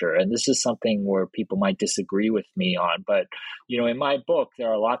structure. And this is something where people might disagree with me on. But, in my book, there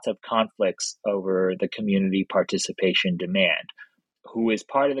are lots of conflicts over the community participation demand. Who is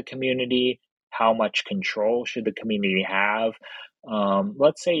part of the community? How much control should the community have?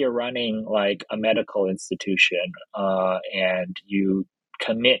 Let's say you're running like a medical institution and you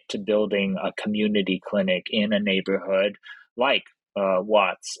commit to building a community clinic in a neighborhood like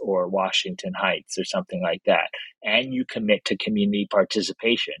Watts or Washington Heights or something like that, and you commit to community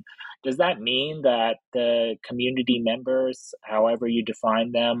participation. Does that mean that the community members, however you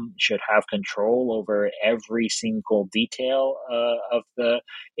define them, should have control over every single detail of the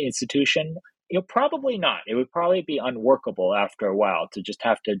institution? Probably not. It would probably be unworkable after a while to just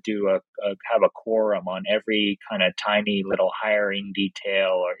have to have a quorum on every kind of tiny little hiring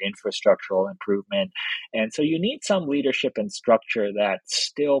detail or infrastructural improvement. And so you need some leadership and structure that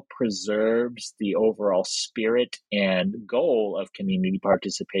still preserves the overall spirit and goal of community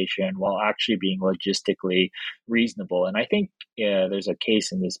participation while actually being logistically reasonable. And I think there's a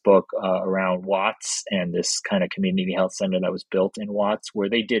case in this book around Watts and this kind of community health center that was built in Watts where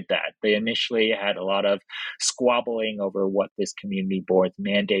they did that. They initially had a lot of squabbling over what this community board's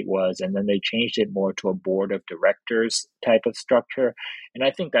mandate was, and then they changed it more to a board of directors type of structure. And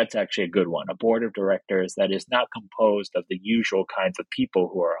I think that's actually a good one, a board of directors that is not composed of the usual kinds of people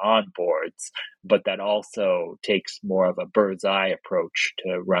who are on boards, but that also takes more of a bird's eye approach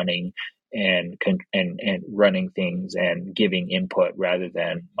to running and running things and giving input rather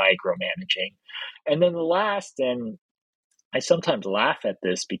than micromanaging. And then the last, and I sometimes laugh at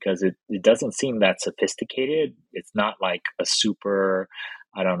this because it doesn't seem that sophisticated. It's not like a super,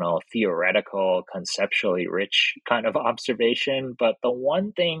 theoretical, conceptually rich kind of observation. But the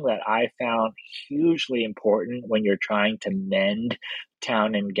one thing that I found hugely important when you're trying to mend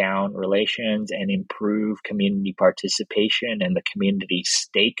town and gown relations and improve community participation and the community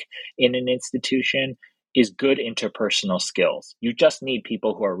stake in an institution is good interpersonal skills. You just need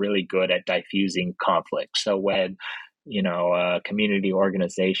people who are really good at diffusing conflict. So when a community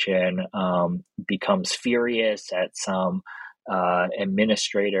organization becomes furious at some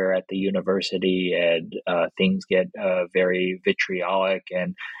administrator at the university and things get very vitriolic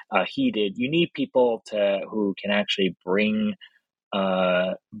and heated, you need people who can actually bring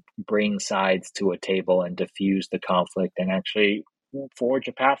bring sides to a table and diffuse the conflict and actually forge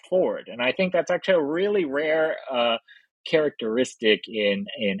a path forward. And I think that's actually a really rare characteristic in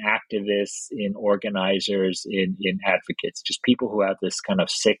activists, in organizers, in advocates, just people who have this kind of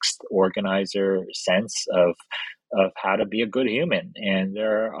sixth organizer sense of how to be a good human. And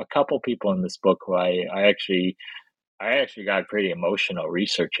there are a couple people in this book who I actually got pretty emotional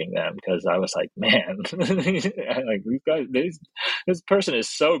researching them, because I was like, man, like these guys, this person is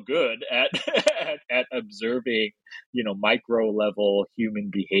so good at at observing, micro level human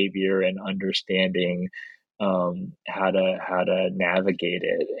behavior and understanding how to navigate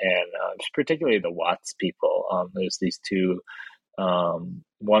it. And particularly the Watts people. There's these two.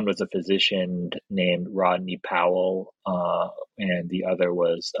 One was a physician named Rodney Powell, and the other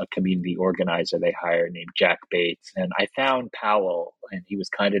was a community organizer they hired named Jack Bates. And I found Powell, and he was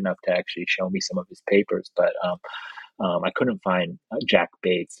kind enough to actually show me some of his papers, but I couldn't find Jim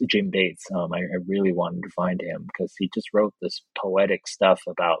Bates. I really wanted to find him because he just wrote this poetic stuff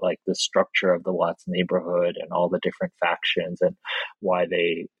about like the structure of the Watts neighborhood and all the different factions and why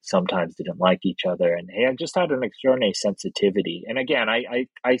they sometimes didn't like each other. And he just had an extraordinary sensitivity. And again,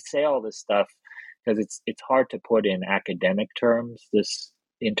 I say all this stuff because it's hard to put in academic terms, this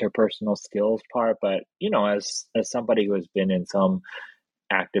interpersonal skills part. But as somebody who has been in some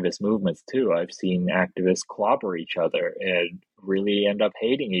activist movements too, I've seen activists clobber each other and really end up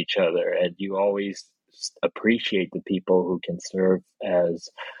hating each other. And you always appreciate the people who can serve as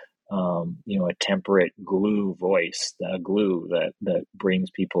a temperate glue voice, a glue that brings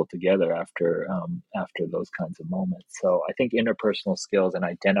people together after those kinds of moments. So I think interpersonal skills and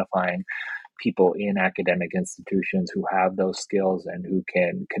identifying people in academic institutions who have those skills and who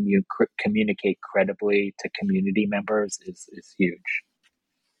can communicate credibly to community members is huge.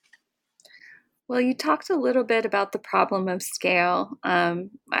 Well, you talked a little bit about the problem of scale.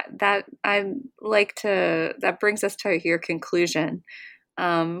 That brings us to your conclusion.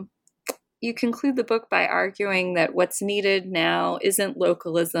 You conclude the book by arguing that what's needed now isn't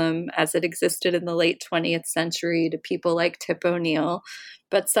localism as it existed in the late 20th century to people like Tip O'Neill,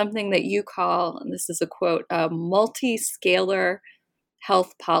 but something that you call, and this is a quote, multi-scalar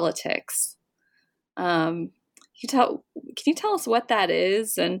health politics. Can you tell us what that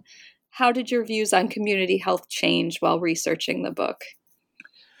is, and how did your views on community health change while researching the book?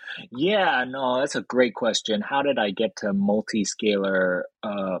 Yeah, no, that's a great question. How did I get to multi-scalar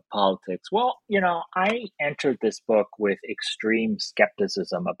politics? Well, I entered this book with extreme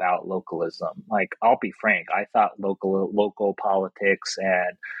skepticism about localism. Like, I'll be frank, I thought local politics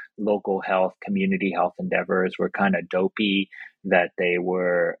and local health, community health endeavors were kind of dopey, that they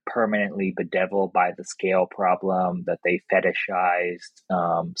were permanently bedeviled by the scale problem, that they fetishized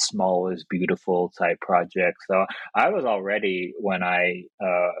small is beautiful type projects. So I was already, when I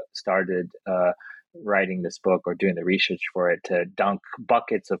started writing this book or doing the research for it, to dunk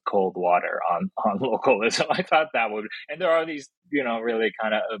buckets of cold water on localism. I thought that would, and there are these, really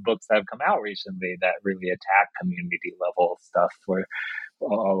kind of books that have come out recently that really attack community level stuff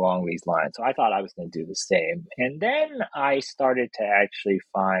along these lines. So I thought I was going to do the same. And then I started to actually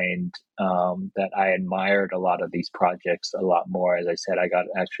find that I admired a lot of these projects a lot more. As I said, I got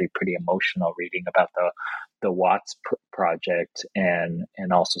actually pretty emotional reading about the Watts project and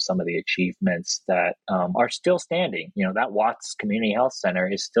also some of the achievements that are still standing. That Watts Community Health Center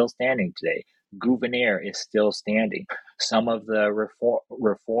is still standing today. Gouverneur is still standing. Some of the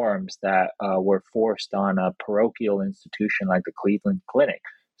reforms that were forced on a parochial institution like the Cleveland Clinic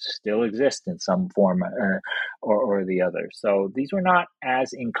still exist in some form or the other. So these were not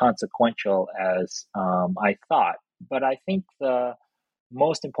as inconsequential as I thought. But I think the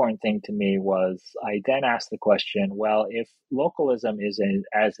most important thing to me was I then asked the question, well, if localism is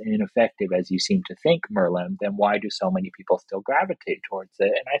as ineffective as you seem to think, Merlin, then why do so many people still gravitate towards it?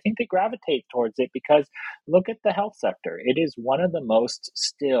 And I think they gravitate towards it because look at the health sector. It is one of the most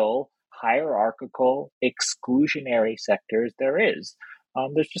still hierarchical, exclusionary sectors there is.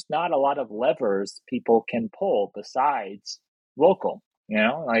 There's just not a lot of levers people can pull besides local.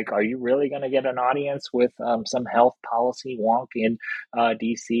 Are you really going to get an audience with some health policy wonk in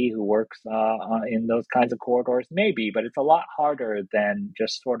DC who works in those kinds of corridors? Maybe, but it's a lot harder than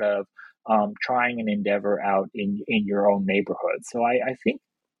just sort of trying an endeavor out in your own neighborhood. So I think,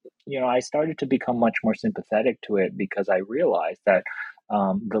 I started to become much more sympathetic to it because I realized that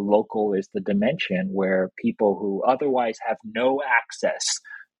the local is the dimension where people who otherwise have no access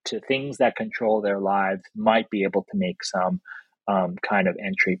to things that control their lives might be able to make some kind of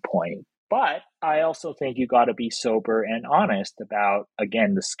entry point. But I also think you got to be sober and honest about,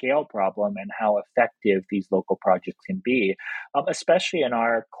 again, the scale problem and how effective these local projects can be, especially in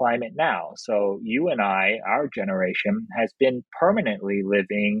our climate now. So, you and I, our generation, has been permanently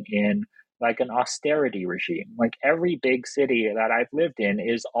living in like an austerity regime. Like every big city that I've lived in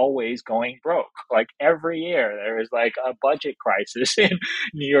is always going broke. Like every year, there is like a budget crisis in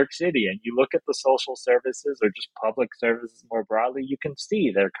New York City. And you look at the social services or just public services more broadly, you can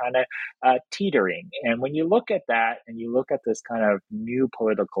see they're kind of teetering. And when you look at that and you look at this kind of new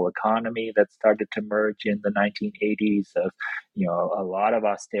political economy that started to merge in the 1980s of, a lot of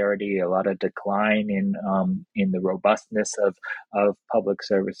austerity, a lot of decline in the robustness of public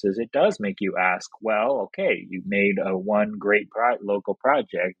services, it does make you ask, well, okay, you made a one great local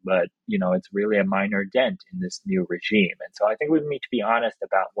project, but it's really a minor dent in this new regime. And so I think we need to be honest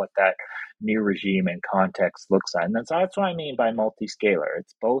about what that new regime and context looks like. And that's what I mean by multi-scalar.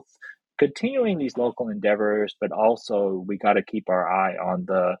 It's both continuing these local endeavors, but also we got to keep our eye on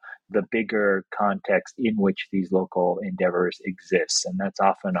the bigger context in which these local endeavors exist, and that's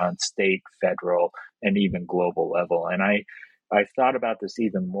often on state, federal, and even global level. And I thought about this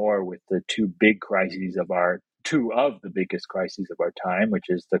even more with the two of the biggest crises of our time, which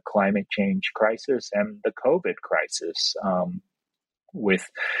is the climate change crisis and the COVID crisis.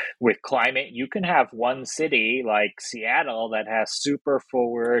 With climate, you can have one city like Seattle that has super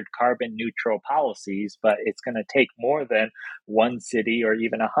forward carbon neutral policies, but it's going to take more than one city or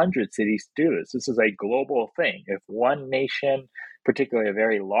even 100 cities to do this. This is a global thing. If one nation, particularly a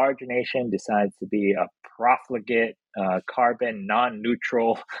very large nation, decides to be a profligate, carbon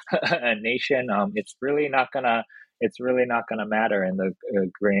non-neutral nation, it's really not gonna matter in the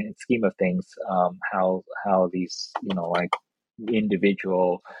grand scheme of things, how these like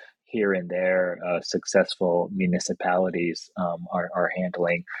individual here and there successful municipalities are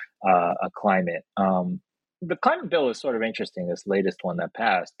handling a climate. The climate bill is sort of interesting, this latest one that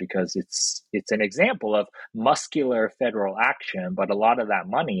passed, because it's an example of muscular federal action, but a lot of that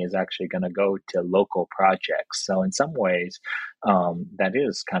money is actually going to go to local projects. So in some ways, that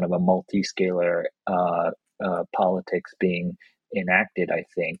is kind of a multi-scalar politics being enacted, I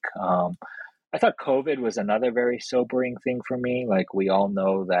think. I thought COVID was another very sobering thing for me. Like, we all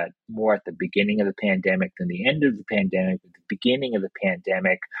know that more at the beginning of the pandemic than the end of the pandemic. At the beginning of the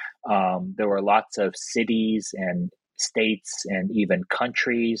pandemic, there were lots of cities and states and even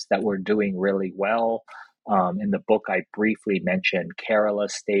countries that were doing really well. In the book, I briefly mentioned Kerala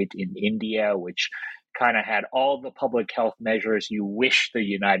state in India, which kind of had all the public health measures you wish the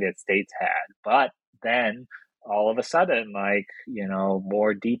United States had. But then all of a sudden,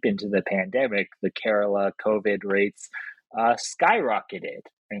 more deep into the pandemic, the Kerala COVID rates skyrocketed.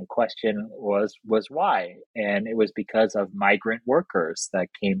 And question was why? And it was because of migrant workers that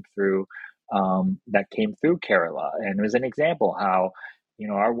came through Kerala. And it was an example how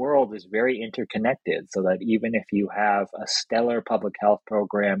our world is very interconnected, so that even if you have a stellar public health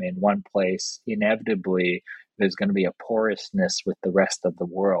program in one place, inevitably there's going to be a porousness with the rest of the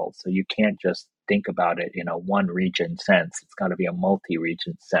world. So you can't just think about it in a one region sense. It's got to be a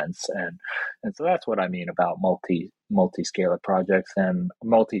multi-region sense. And so that's what I mean about multi-scalar projects and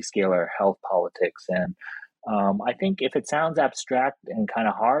multi-scalar health politics. And I think if it sounds abstract and kind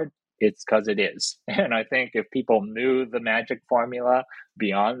of hard, it's because it is. And I think if people knew the magic formula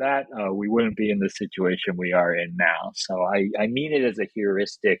beyond that, we wouldn't be in the situation we are in now. So I mean it as a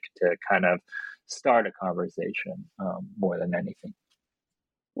heuristic to kind of start a conversation more than anything.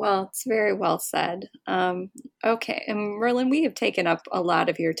 Well, it's very well said. Okay. And Merlin, we have taken up a lot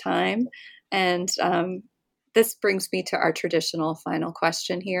of your time. And this brings me to our traditional final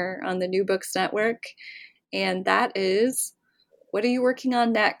question here on the New Books Network. And that is, what are you working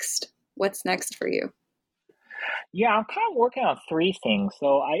on next? What's next for you? Yeah, I'm kind of working on three things.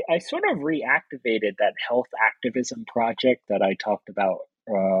 So I sort of reactivated that health activism project that I talked about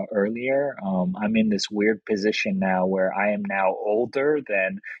earlier. I'm in this weird position now where I am now older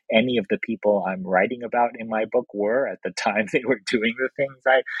than any of the people I'm writing about in my book were at the time they were doing the things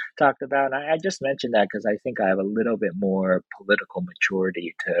I talked about. And I just mentioned that because I think I have a little bit more political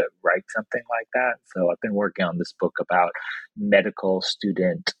maturity to write something like that. So I've been working on this book about medical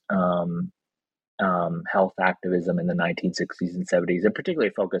student health activism in the 1960s and 70s, and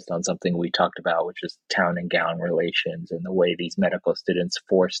particularly focused on something we talked about, which is town and gown relations and the way these medical students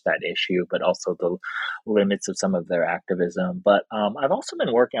forced that issue, but also the limits of some of their activism. But I've also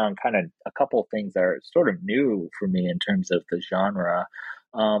been working on kind of a couple of things that are sort of new for me in terms of the genre.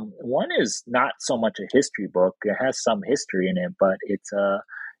 One is not so much a history book. It has some history in it, but it's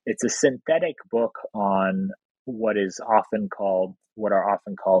a synthetic book on what are often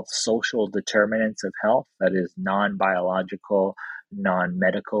called social determinants of health, that is non-biological,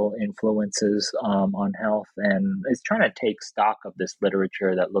 non-medical influences on health, and is trying to take stock of this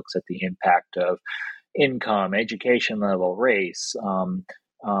literature that looks at the impact of income, education level, race,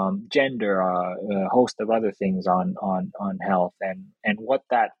 gender, a host of other things on health, and what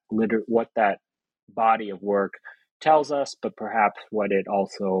that body of work tells us, but perhaps what it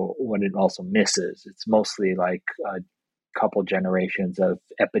also misses. It's mostly like couple generations of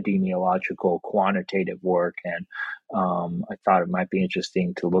epidemiological quantitative work, and I thought it might be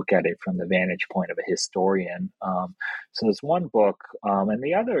interesting to look at it from the vantage point of a historian. So there's one book, and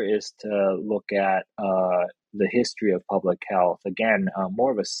the other is to look at the history of public health. Again,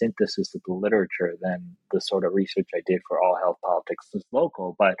 more of a synthesis of the literature than the sort of research I did for All Health Politics is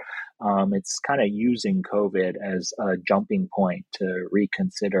Local, but it's kind of using COVID as a jumping point to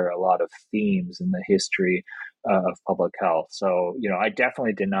reconsider a lot of themes in the history of public health. So, I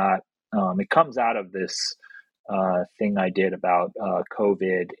definitely did not, it comes out of this thing I did about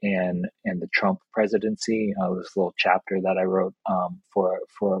COVID and the Trump presidency. This little chapter that I wrote for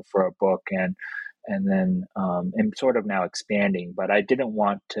a book, and then I'm sort of now expanding. But I didn't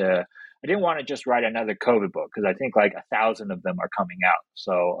want to just write another COVID book, because I think like 1,000 of them are coming out.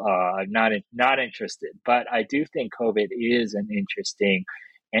 So I'm not interested. But I do think COVID is an interesting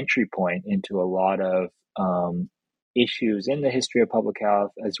entry point into a lot of issues in the history of public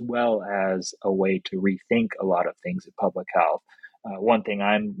health, as well as a way to rethink a lot of things in public health. One thing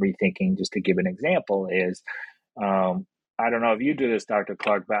I'm rethinking, just to give an example, is I don't know if you do this, Dr.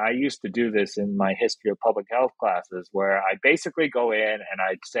 Clark, but I used to do this in my history of public health classes, where I basically go in and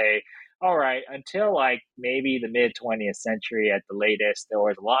I'd say, all right, until like maybe the mid 20th century at the latest, there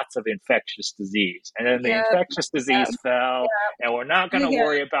was lots of infectious disease. And then the infectious disease fell, and we're not going to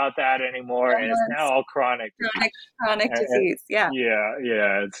worry about that anymore. And it's now all chronic disease. Chronic disease, yeah.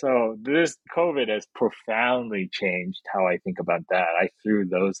 Yeah. So this COVID has profoundly changed how I think about that. I threw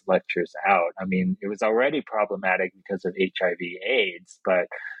those lectures out. I mean, it was already problematic because of HIV/AIDS, but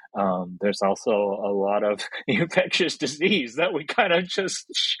there's also a lot of infectious disease that we kind of just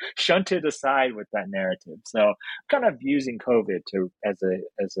shunted aside with that narrative. So I'm kind of using COVID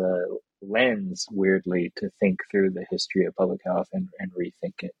as a lens, weirdly, to think through the history of public health and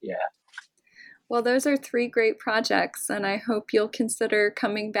rethink it. Yeah. Well, those are 3 great projects, and I hope you'll consider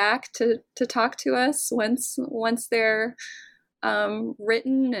coming back to talk to us once they're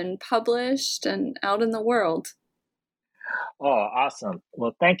written and published and out in the world. Oh, awesome.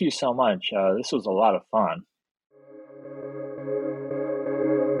 Well, thank you so much. This was a lot of fun.